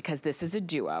 2, because this is a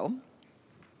duo.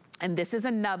 And this is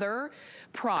another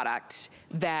product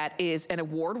that is an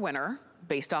award winner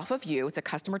based off of you. It's a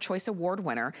Customer Choice Award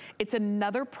winner. It's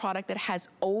another product that has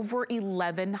over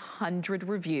 1,100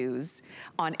 reviews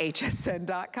on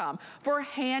hsn.com for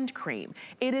hand cream.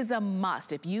 It is a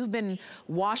must. If you've been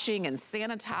washing and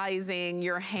sanitizing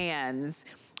your hands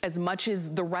as much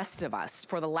as the rest of us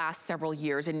for the last several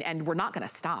years, and we're not gonna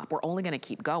stop, we're only gonna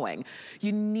keep going.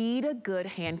 You need a good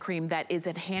hand cream that is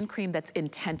a hand cream that's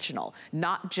intentional,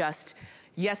 not just,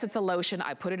 yes, it's a lotion,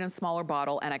 I put it in a smaller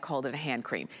bottle and I called it a hand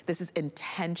cream. This is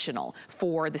intentional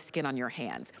for the skin on your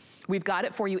hands. We've got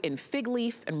it for you in fig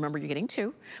leaf, and remember you're getting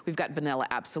 2. We've got vanilla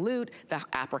absolute, the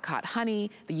apricot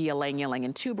honey, the ylang ylang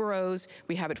and tuberose.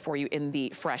 We have it for you in the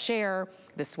fresh air.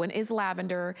 This one is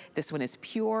lavender, this one is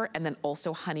pure, and then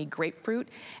also honey grapefruit,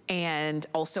 and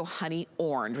also honey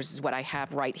orange, which is what I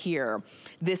have right here.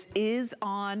 This is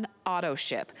on auto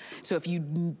ship. So if you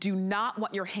do not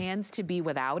want your hands to be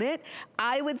without it,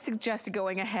 I would suggest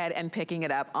going ahead and picking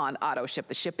it up on auto ship.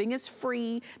 The shipping is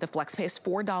free, the flex pay is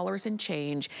 $4 and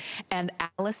change. And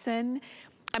Allison,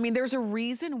 I mean, there's a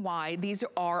reason why this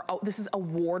is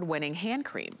award-winning hand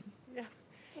cream.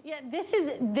 Yeah,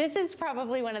 this is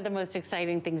probably one of the most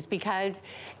exciting things, because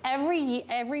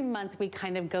every month we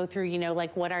kind of go through, you know,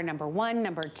 like what our number 1,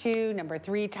 number 2, number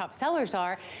 3 top sellers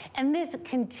are. And this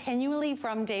continually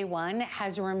from day one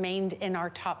has remained in our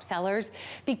top sellers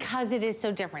because it is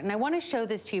so different. And I want to show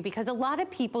this to you because a lot of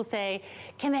people say,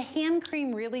 can a hand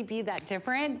cream really be that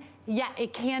different? Yeah,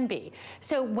 it can be.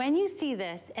 So when you see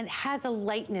this, it has a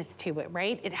lightness to it,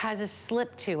 right? It has a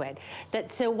slip to it.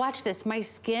 So watch this, my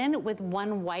skin with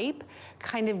one wipe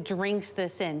kind of drinks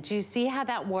this in. Do you see how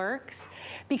that works?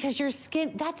 Because your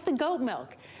skin, that's the goat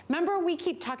milk. Remember, we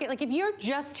keep talking, like if you're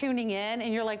just tuning in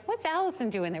and you're like, what's Allison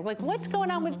doing there? Like, what's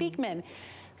going on with Beekman?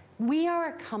 We are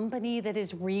a company that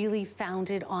is really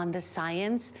founded on the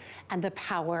science and the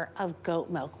power of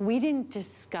goat milk. We didn't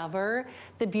discover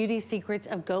the beauty secrets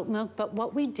of goat milk, but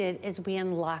what we did is we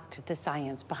unlocked the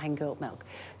science behind goat milk.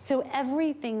 So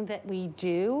everything that we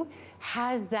do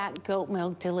has that goat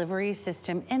milk delivery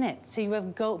system in it. So you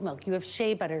have goat milk, you have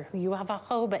shea butter, you have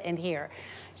jojoba in here.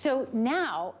 So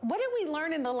now, what did we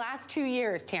learn in the last 2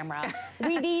 years, Tamara?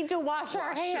 We need to wash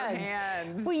our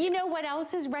hands. Well, you know what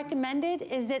else is recommended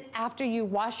is that after you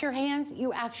wash your hands,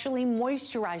 you actually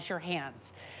moisturize your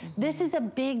hands. This is a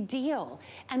big deal.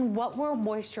 And what we're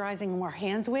moisturizing our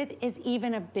hands with is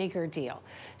even a bigger deal.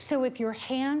 So if your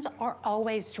hands are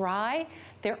always dry,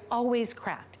 they're always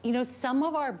cracked. You know, some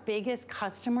of our biggest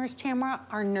customers, Tamara,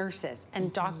 are nurses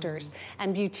and doctors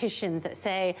and beauticians that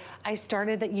say, I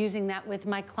started using that with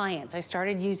my clients. I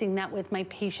started using that with my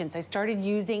patients. I started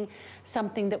using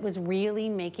something that was really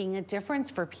making a difference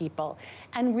for people.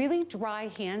 And really dry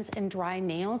hands and dry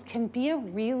nails can be a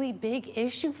really big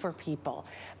issue for people.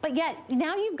 But yet,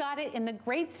 now you've got it in the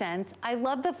great sense. I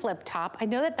love the flip top. I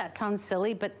know that that sounds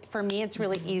silly, but for me, it's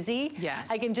really easy.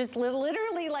 Yes. I can just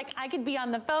literally, like, I could be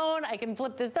on the phone, I can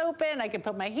flip this open, I can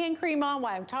put my hand cream on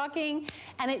while I'm talking,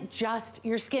 and it just,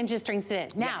 your skin just drinks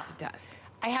it in. Now, yes, it does.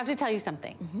 I have to tell you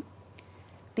something.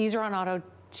 These are on auto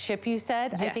ship, you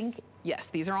said, yes. I think. Yes,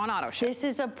 these are on auto ship. This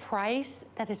is a price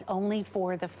that is only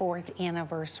for the 4th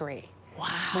anniversary. Wow.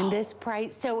 When this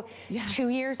price, so yes. 2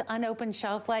 years unopened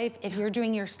shelf life, if you're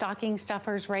doing your stocking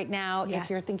stuffers right now, yes. if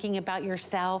you're thinking about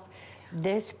yourself,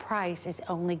 this price is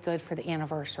only good for the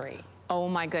anniversary. Oh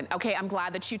my goodness. Okay, I'm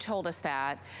glad that you told us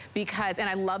that because, and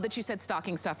I love that you said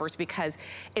stocking stuffers because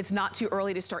it's not too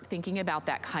early to start thinking about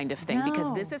that kind of thing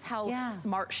because this is how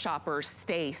smart shoppers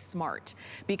stay smart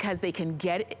because they can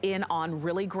get in on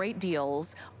really great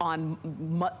deals on,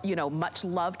 much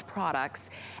loved products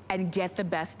and get the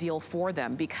best deal for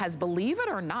them because believe it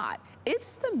or not,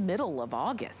 it's the middle of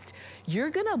August.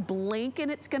 You're gonna blink and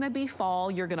it's gonna be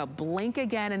fall. You're gonna blink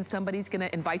again and somebody's gonna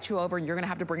invite you over and you're gonna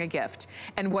have to bring a gift.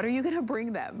 And what are you gonna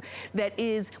bring them? That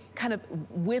is kind of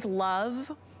with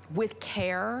love, with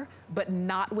care, but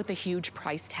not with a huge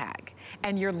price tag.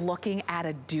 And you're looking at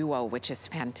a duo, which is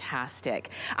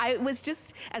fantastic. I was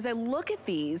just, as I look at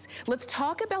these, let's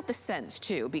talk about the scents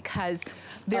too, because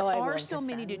there are so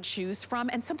many to choose from.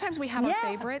 And sometimes we have our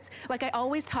favorites. Like I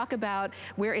always talk about,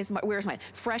 where's mine?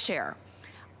 Fresh Air.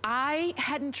 I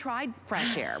hadn't tried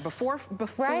Fresh Air. Before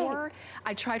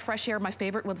I tried Fresh Air, my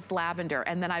favorite was lavender.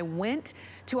 And then I went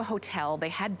to a hotel. They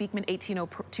had Beekman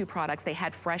 1802 products. They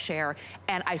had Fresh Air.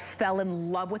 And I fell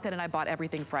in love with it. And I bought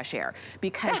everything Fresh Air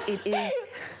because it is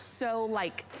so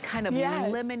like kind of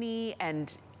lemony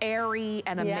and airy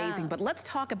and amazing. But let's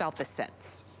talk about the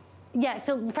scents. Yeah,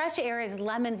 so Fresh Air is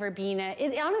lemon verbena.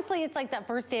 Honestly, it's like that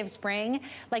first day of spring,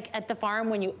 like at the farm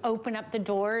when you open up the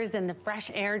doors and the fresh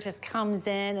air just comes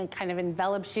in and kind of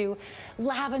envelops you.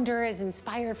 Lavender is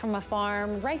inspired from a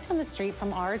farm right down the street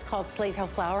from ours called Slate Hill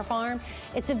Flower Farm.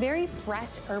 It's a very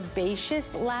fresh,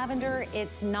 herbaceous lavender.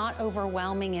 It's not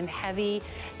overwhelming and heavy.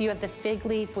 You have the fig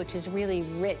leaf, which is really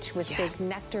rich with fig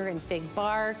nectar and fig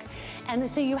bark. And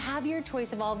so you have your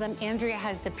choice of all of them. Andrea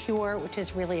has the pure, which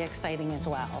is really exciting as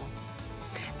well.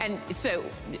 And so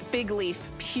fig leaf,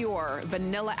 pure,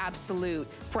 vanilla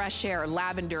absolute, fresh air,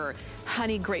 lavender,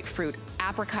 honey grapefruit,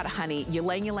 apricot honey,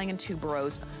 ylang ylang and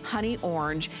tuberose, honey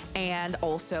orange, and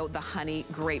also the honey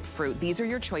grapefruit. These are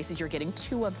your choices. You're getting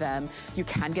 2 of them. You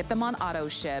can get them on auto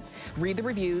ship. Read the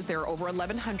reviews. There are over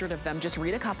 1,100 of them. Just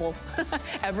read a couple.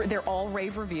 They're all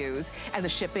rave reviews. And the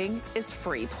shipping is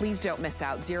free. Please don't miss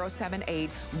out.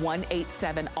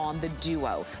 078-187 on the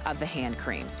duo of the hand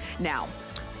creams. Now,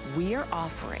 we are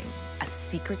offering a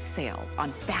secret sale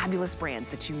on fabulous brands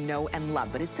that you know and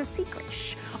love, but it's a secret.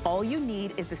 Shh. All you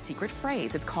need is the secret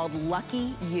phrase. It's called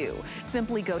Lucky You.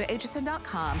 Simply go to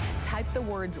hsn.com, type the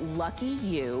words Lucky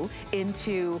You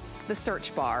into the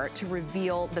search bar to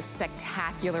reveal the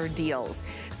spectacular deals.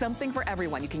 Something for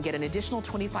everyone. You can get an additional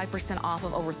 25% off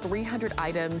of over 300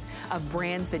 items of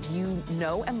brands that you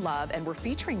know and love, and we're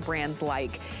featuring brands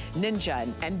like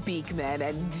Ninja and Beekman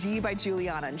and G by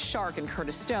Juliana and Shark and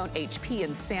Curtis Stone, HP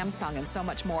and Samsung and so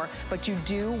much more, but you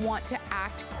do want to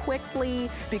act quickly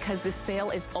because this sale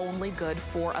is only good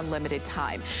for a limited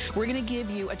time. We're going to give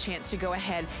you a chance to go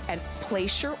ahead and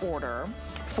place your order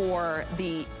for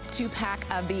the 2-pack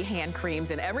of the hand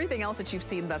creams and everything else that you've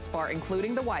seen thus far,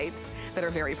 including the wipes that are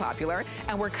very popular.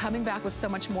 And we're coming back with so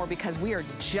much more because we are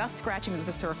just scratching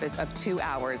the surface of 2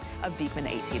 hours of Beekman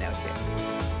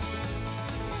 1802.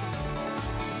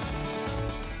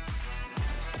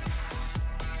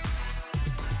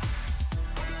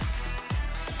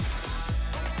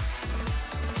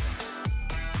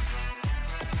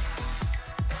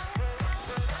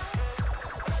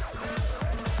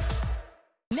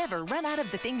 Never run out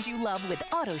of the things you love with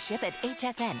auto ship at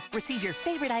HSN. Receive your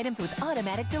favorite items with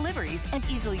automatic deliveries and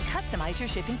easily customize your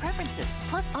shipping preferences.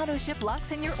 Plus, auto ship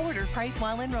locks in your order price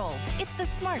while enrolled. It's the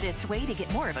smartest way to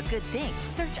get more of a good thing.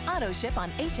 Search auto ship on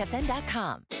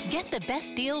hsn.com. Get the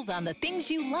best deals on the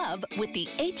things you love with the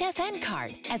HSN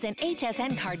card. As an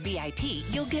HSN card VIP,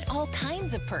 you'll get all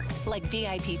kinds of perks like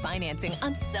VIP financing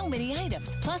on so many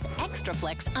items, plus extra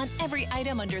flex on every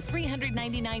item under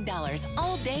 $399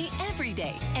 all day, every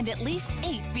day. And at least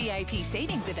 8 VIP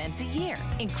savings events a year.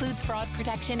 Includes fraud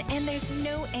protection and there's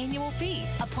no annual fee.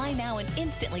 Apply now and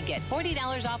instantly get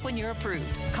 $40 off when you're approved.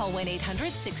 Call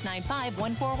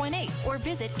 1-800-695-1418 or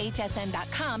visit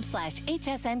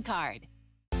hsn.com/HSN card.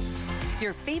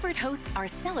 Your favorite hosts are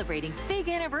celebrating big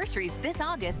anniversaries this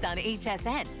August on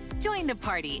HSN. Join the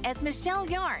party as Michelle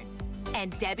Yarn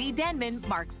and Debbie Denman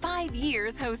mark 5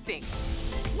 years hosting.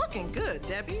 looking good,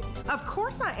 Debbie. Of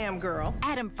course I am, girl.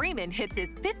 Adam Freeman hits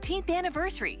his 15th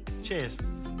anniversary. Cheers.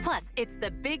 Plus, it's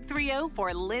the big 3-0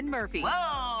 for Lynn Murphy. Whoa!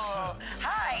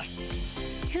 Hi!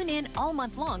 Tune in all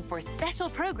month long for special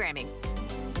programming.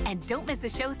 And don't miss a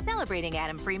show celebrating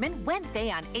Adam Freeman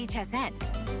Wednesday on HSN.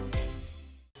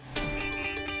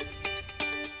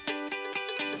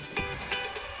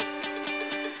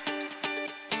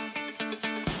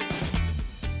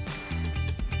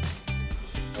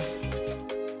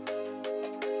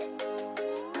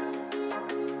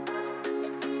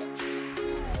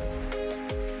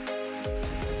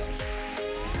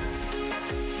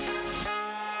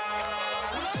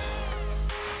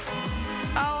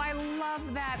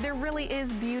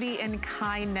 Is beauty and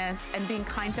kindness and being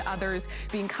kind to others,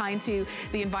 being kind to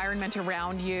the environment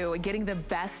around you, getting the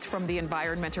best from the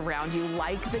environment around you,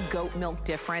 like the goat milk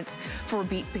difference for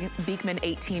Beekman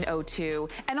 1802,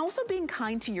 and also being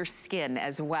kind to your skin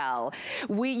as well.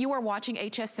 You are watching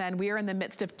HSN. We are in the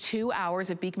midst of 2 hours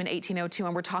of Beekman 1802,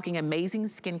 and we're talking amazing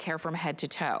skincare from head to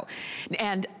toe.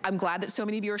 And I'm glad that so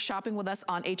many of you are shopping with us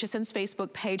on HSN's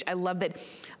Facebook page. I love that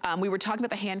we were talking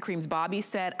about the hand creams. Bobby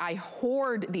said, I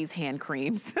hoard these hand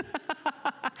creams.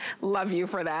 Love you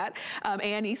for that.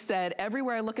 Annie said,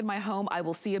 everywhere I look in my home, I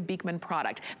will see a Beekman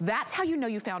product. That's how you know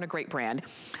you found a great brand.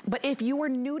 But if you are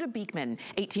new to Beekman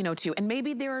 1802, and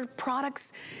maybe there are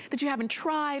products that you haven't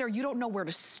tried or you don't know where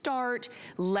to start,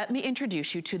 let me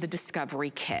introduce you to the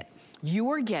Discovery Kit. You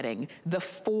are getting the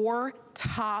 4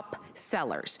 top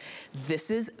sellers.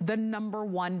 This is the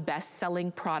 #1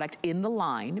 best-selling product in the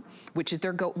line, which is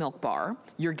their goat milk bar.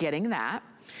 You're getting that.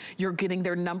 You're getting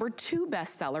their #2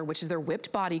 bestseller, which is their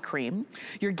whipped body cream.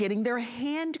 You're getting their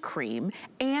hand cream,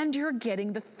 and you're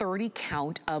getting the 30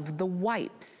 count of the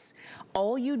wipes.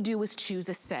 All you do is choose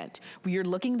a scent. You're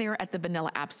looking there at the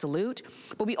Vanilla Absolute,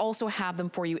 but we also have them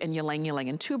for you in Ylang Ylang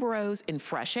and Tuberose, in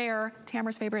Fresh Air,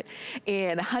 Tamara's favorite,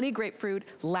 in Honey Grapefruit,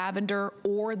 Lavender,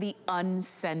 or the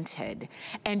unscented.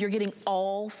 And you're getting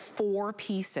all 4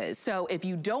 pieces. So if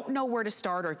you don't know where to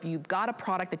start, or if you've got a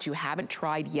product that you haven't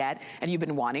tried yet and you've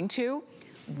been wanting to,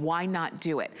 why not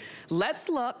do it? Let's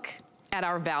look at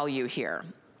our value here,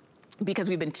 because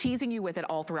we've been teasing you with it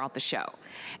all throughout the show.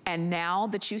 And now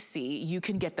that you see, you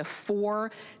can get the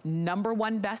 4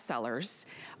 #1 bestsellers,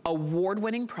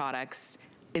 award-winning products,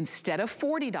 instead of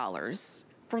 $40,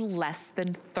 for less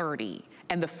than $30.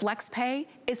 And the flex pay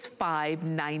is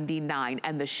 $5.99,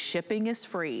 and the shipping is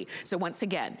free. So once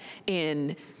again,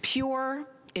 in Pure,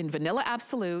 in Vanilla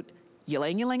Absolute,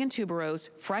 Ylang Ylang and Tuberose,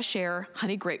 Fresh Air,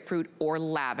 Honey Grapefruit, or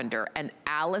Lavender. And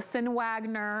Allison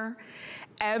Wagner,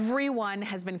 everyone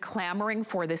has been clamoring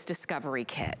for this Discovery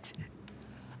Kit.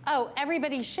 Oh,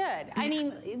 everybody should. I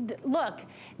mean, look,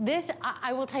 this,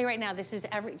 I will tell you right now, this is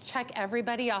check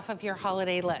everybody off of your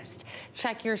holiday list.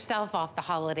 Check yourself off the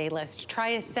holiday list. Try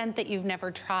a scent that you've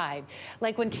never tried.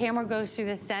 Like when Tamara goes through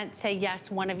the scent, say yes,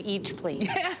 1 of each,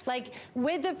 please. Yes. Like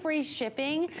with the free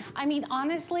shipping, I mean,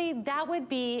 honestly, that would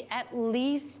be at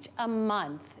least a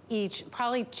month each,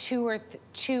 probably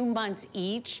 2 months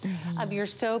each of your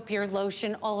soap, your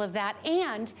lotion, all of that.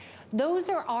 And those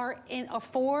are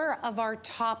 4 of our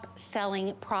top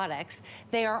selling products.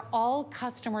 They are all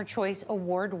Customer Choice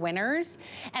Award winners.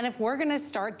 And if we're gonna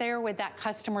start there with that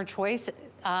Customer Choice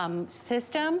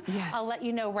system, yes, I'll let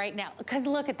you know right now. Because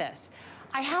look at this.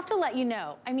 I have to let you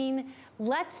know, I mean,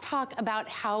 let's talk about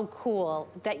how cool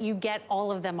that you get all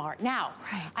of them are. Now,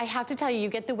 I have to tell you, you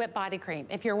get the whipped body cream.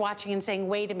 If you're watching and saying,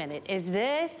 wait a minute, is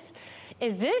this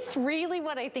really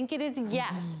what I think it is?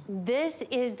 Yes, this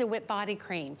is the whipped body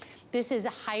cream. This is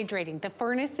hydrating. The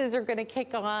furnaces are gonna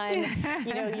kick on.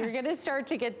 You know, you're gonna start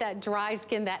to get that dry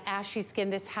skin, that ashy skin.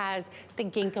 This has the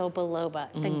ginkgo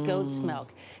biloba, the goat's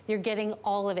milk. You're getting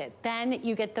all of it. Then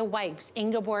you get the wipes.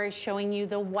 Ingeborg is showing you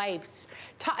the wipes.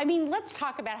 I mean, let's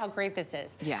talk about how great this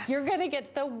is. Yes. You're gonna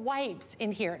get the wipes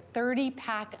in here, 30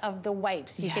 pack of the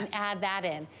wipes. You can add that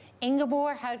in.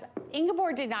 Ingeborg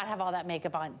did not have all that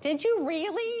makeup on. Did you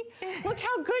really? Look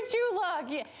how good you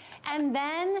look. And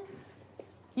then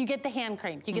you get the hand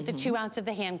cream. You get the 2 ounce of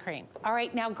the hand cream. All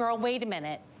right, now girl, wait a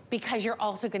minute, because you're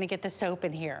also gonna get the soap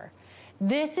in here.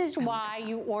 This is why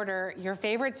you order your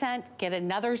favorite scent, get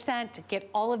another scent, get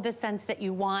all of the scents that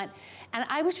you want. And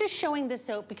I was just showing the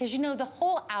soap because, you know, the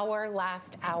whole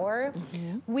last hour,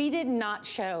 we did not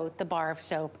show the bar of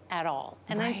soap at all.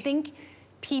 And I think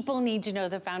people need to know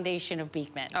the foundation of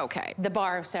Beekman. Okay. The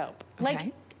bar of soap.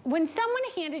 Like, when someone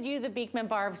handed you the Beekman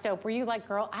bar of soap, were you like,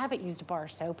 girl, I haven't used a bar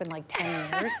of soap in like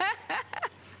 10 years?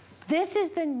 This is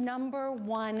the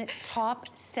 #1 top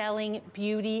selling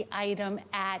beauty item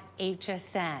at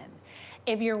HSN.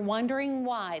 If you're wondering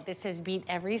why this has beat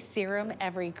every serum,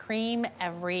 every cream,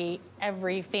 every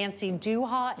fancy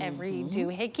doohaw, every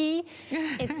doohickey,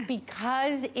 it's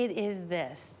because it is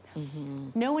this.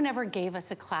 No one ever gave us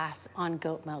a class on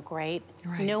goat milk, right?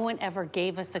 No one ever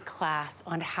gave us a class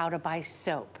on how to buy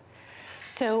soap.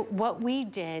 So what we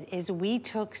did is we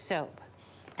took soap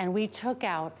and we took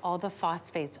out all the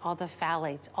phosphates, all the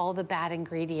phthalates, all the bad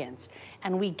ingredients,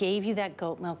 and we gave you that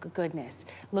goat milk goodness.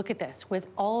 Look at this, with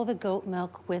all the goat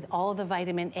milk, with all the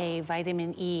vitamin A,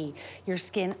 vitamin E, your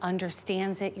skin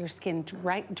understands it, your skin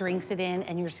drinks it in,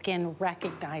 and your skin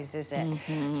recognizes it.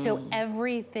 So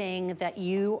everything that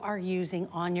you are using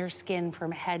on your skin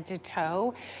from head to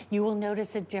toe, you will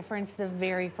notice a difference the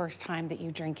very first time that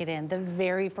you drink it in, the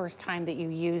very first time that you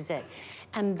use it.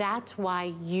 And that's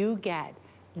why you get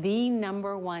the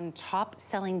 #1 top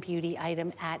selling beauty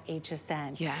item at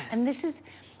HSN. Yes. And this is,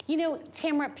 you know,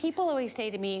 Tamara, people always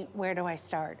say to me, where do I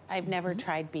start? I've never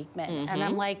tried Beekman. And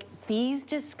I'm like, these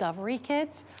discovery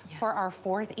kits for our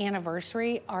 4th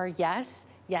anniversary are yes,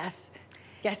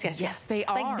 they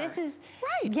are. Like this is,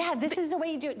 yeah, this is the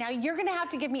way you do it. Now you're gonna have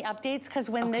to give me updates because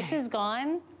when this is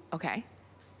gone,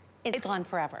 it's gone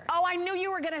forever. Oh, I knew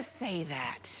you were gonna say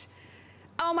that.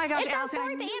 Oh my gosh, it's Allison, our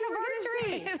 4th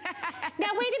anniversary. Now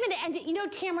wait a minute, and you know,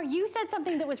 Tamara, you said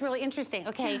something that was really interesting.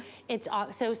 Okay, it's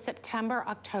so September,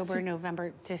 October,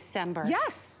 November, December.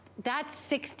 Yes. That's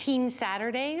 16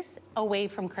 Saturdays away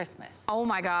from Christmas. Oh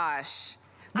my gosh.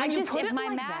 If my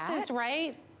math is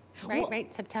right,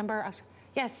 September, October.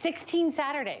 Yeah, 16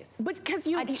 Saturdays. But because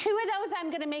you... 2 of those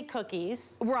I'm gonna make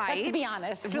cookies. Right. Let's be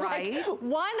honest. Right. Like,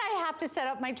 1, I have to set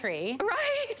up my tree.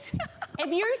 Right. If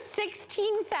you're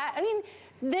 16 I mean,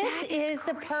 this is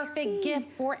the perfect gift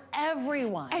for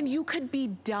everyone. And you could be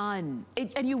done.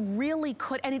 And you really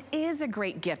could. And it is a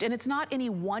great gift. And it's not any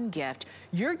one gift.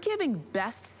 You're giving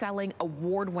best-selling,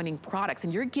 award-winning products.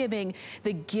 And you're giving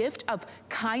the gift of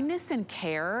kindness and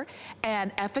care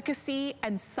and efficacy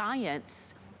and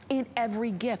science in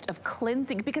every gift of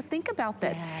cleansing. Because think about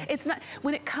this. It's not,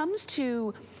 when it comes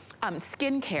to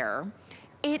skincare,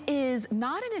 it is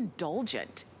not an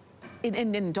indulgence,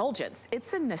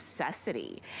 it's a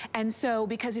necessity. And so,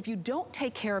 because if you don't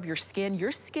take care of your skin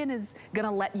is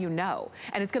gonna let you know.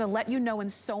 And it's gonna let you know in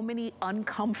so many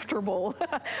uncomfortable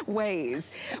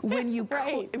ways. When you,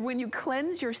 when you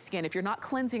cleanse your skin, if you're not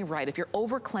cleansing right, if you're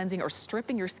over cleansing or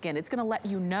stripping your skin, it's gonna let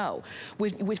you know.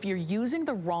 If you're using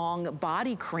the wrong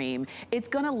body cream, it's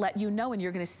gonna let you know and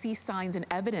you're gonna see signs and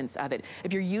evidence of it.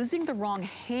 If you're using the wrong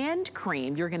hand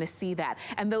cream, you're gonna see that.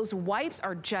 And those wipes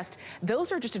are just,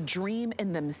 those are just a dream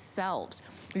in themselves.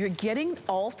 You're getting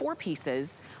all 4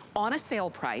 pieces on a sale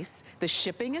price. The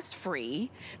shipping is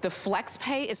free. The flex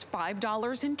pay is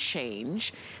 $5 and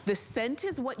change. The scent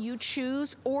is what you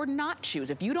choose or not choose.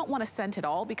 If you don't want to scent at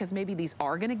all, because maybe these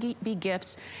are going to be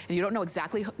gifts and you don't know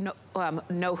exactly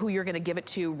know who you're going to give it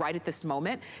to right at this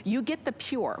moment, you get the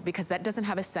pure because that doesn't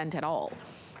have a scent at all.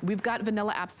 We've got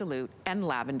vanilla absolute and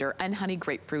lavender and honey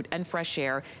grapefruit and fresh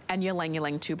air and ylang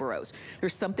ylang tuberose.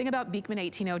 There's something about Beekman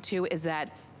 1802 is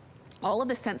that all of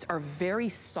the scents are very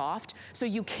soft, so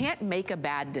you can't make a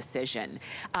bad decision.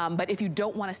 But if you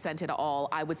don't want to scent at all,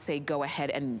 I would say go ahead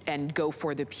and go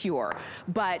for the pure.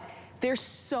 But there's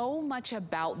so much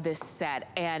about this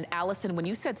set. And Allison, when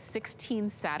you said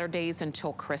 16 Saturdays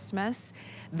until Christmas,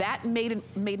 that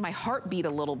made my heart beat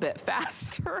a little bit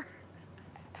faster.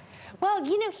 Well,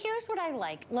 you know, here's what I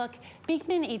like. Look,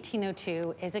 Beekman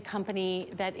 1802 is a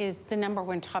company that is the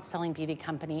 #1 top-selling beauty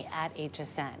company at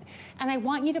HSN. And I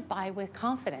want you to buy with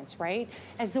confidence, right?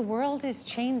 As the world is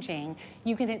changing,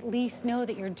 you can at least know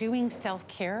that you're doing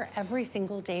self-care every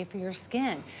single day for your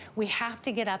skin. We have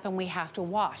to get up and we have to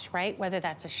wash, right? Whether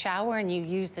that's a shower and you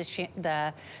use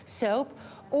the soap,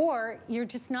 or you're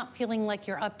just not feeling like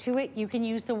you're up to it, you can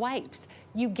use the wipes.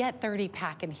 You get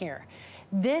 30-pack in here.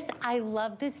 This, I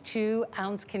love this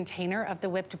 2-ounce container of the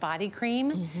whipped body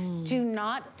cream. Do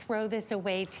not throw this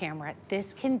away, Tamara.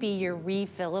 This can be your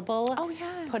refillable. Oh,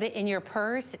 yes. Put it in your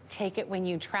purse, take it when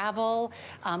you travel,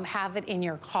 have it in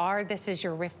your car. This is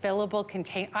your refillable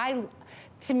container.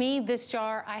 To me, this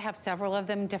jar, I have several of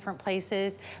them different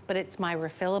places, but it's my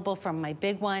refillable from my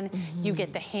big one. You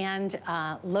get the hand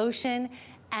lotion,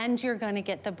 and you're gonna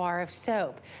get the bar of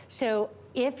soap. So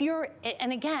if you're,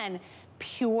 and again,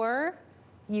 pure,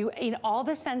 in all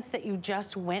the scents that you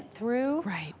just went through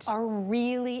are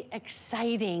really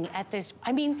exciting at this.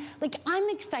 I mean, like, I'm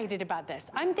excited about this.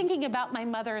 I'm thinking about my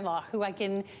mother-in-law, who I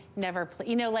can never,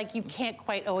 you know, like, you can't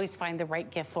quite always find the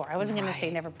right gift for. I wasn't gonna say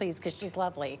never please, because she's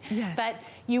lovely. Yes. But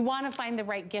you wanna find the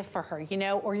right gift for her, you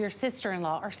know, or your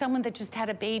sister-in-law, or someone that just had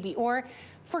a baby, or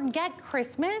forget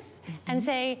Christmas and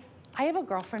say, I have a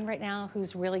girlfriend right now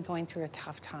who's really going through a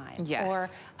tough time. Yes. Or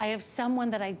I have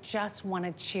someone that I just want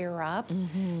to cheer up.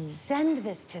 Send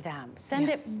this to them. Send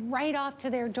it right off to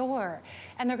their door,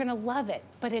 and they're going to love it.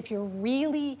 But if you're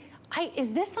really,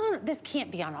 this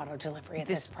can't be on auto delivery at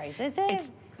this price, is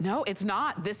it? No, it's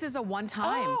not. This is a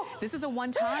one-time. Oh. This is a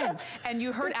one-time. And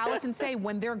you heard Allison say,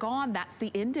 when they're gone, that's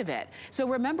the end of it. So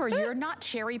remember, you're not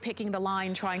cherry picking the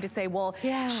line trying to say, well,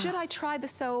 should I try the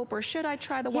soap, or should I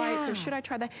try the wipes, or should I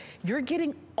try that? You're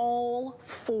getting all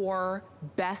 4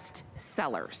 best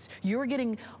sellers. You're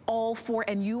getting all 4,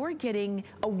 and you are getting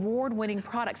award-winning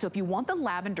products. So if you want the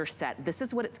lavender set, this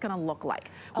is what it's gonna look like.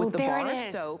 With the bar of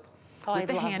soap, with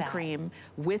the hand cream,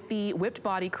 with the whipped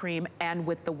body cream, and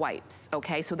with the wipes,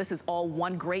 okay? So this is all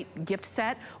one great gift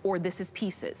set, or this is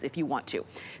pieces if you want to.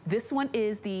 This one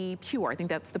is the pure. I think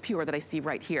that's the pure that I see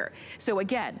right here. So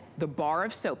again, the bar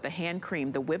of soap, the hand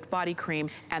cream, the whipped body cream,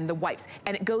 and the wipes.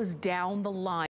 And it goes down the line.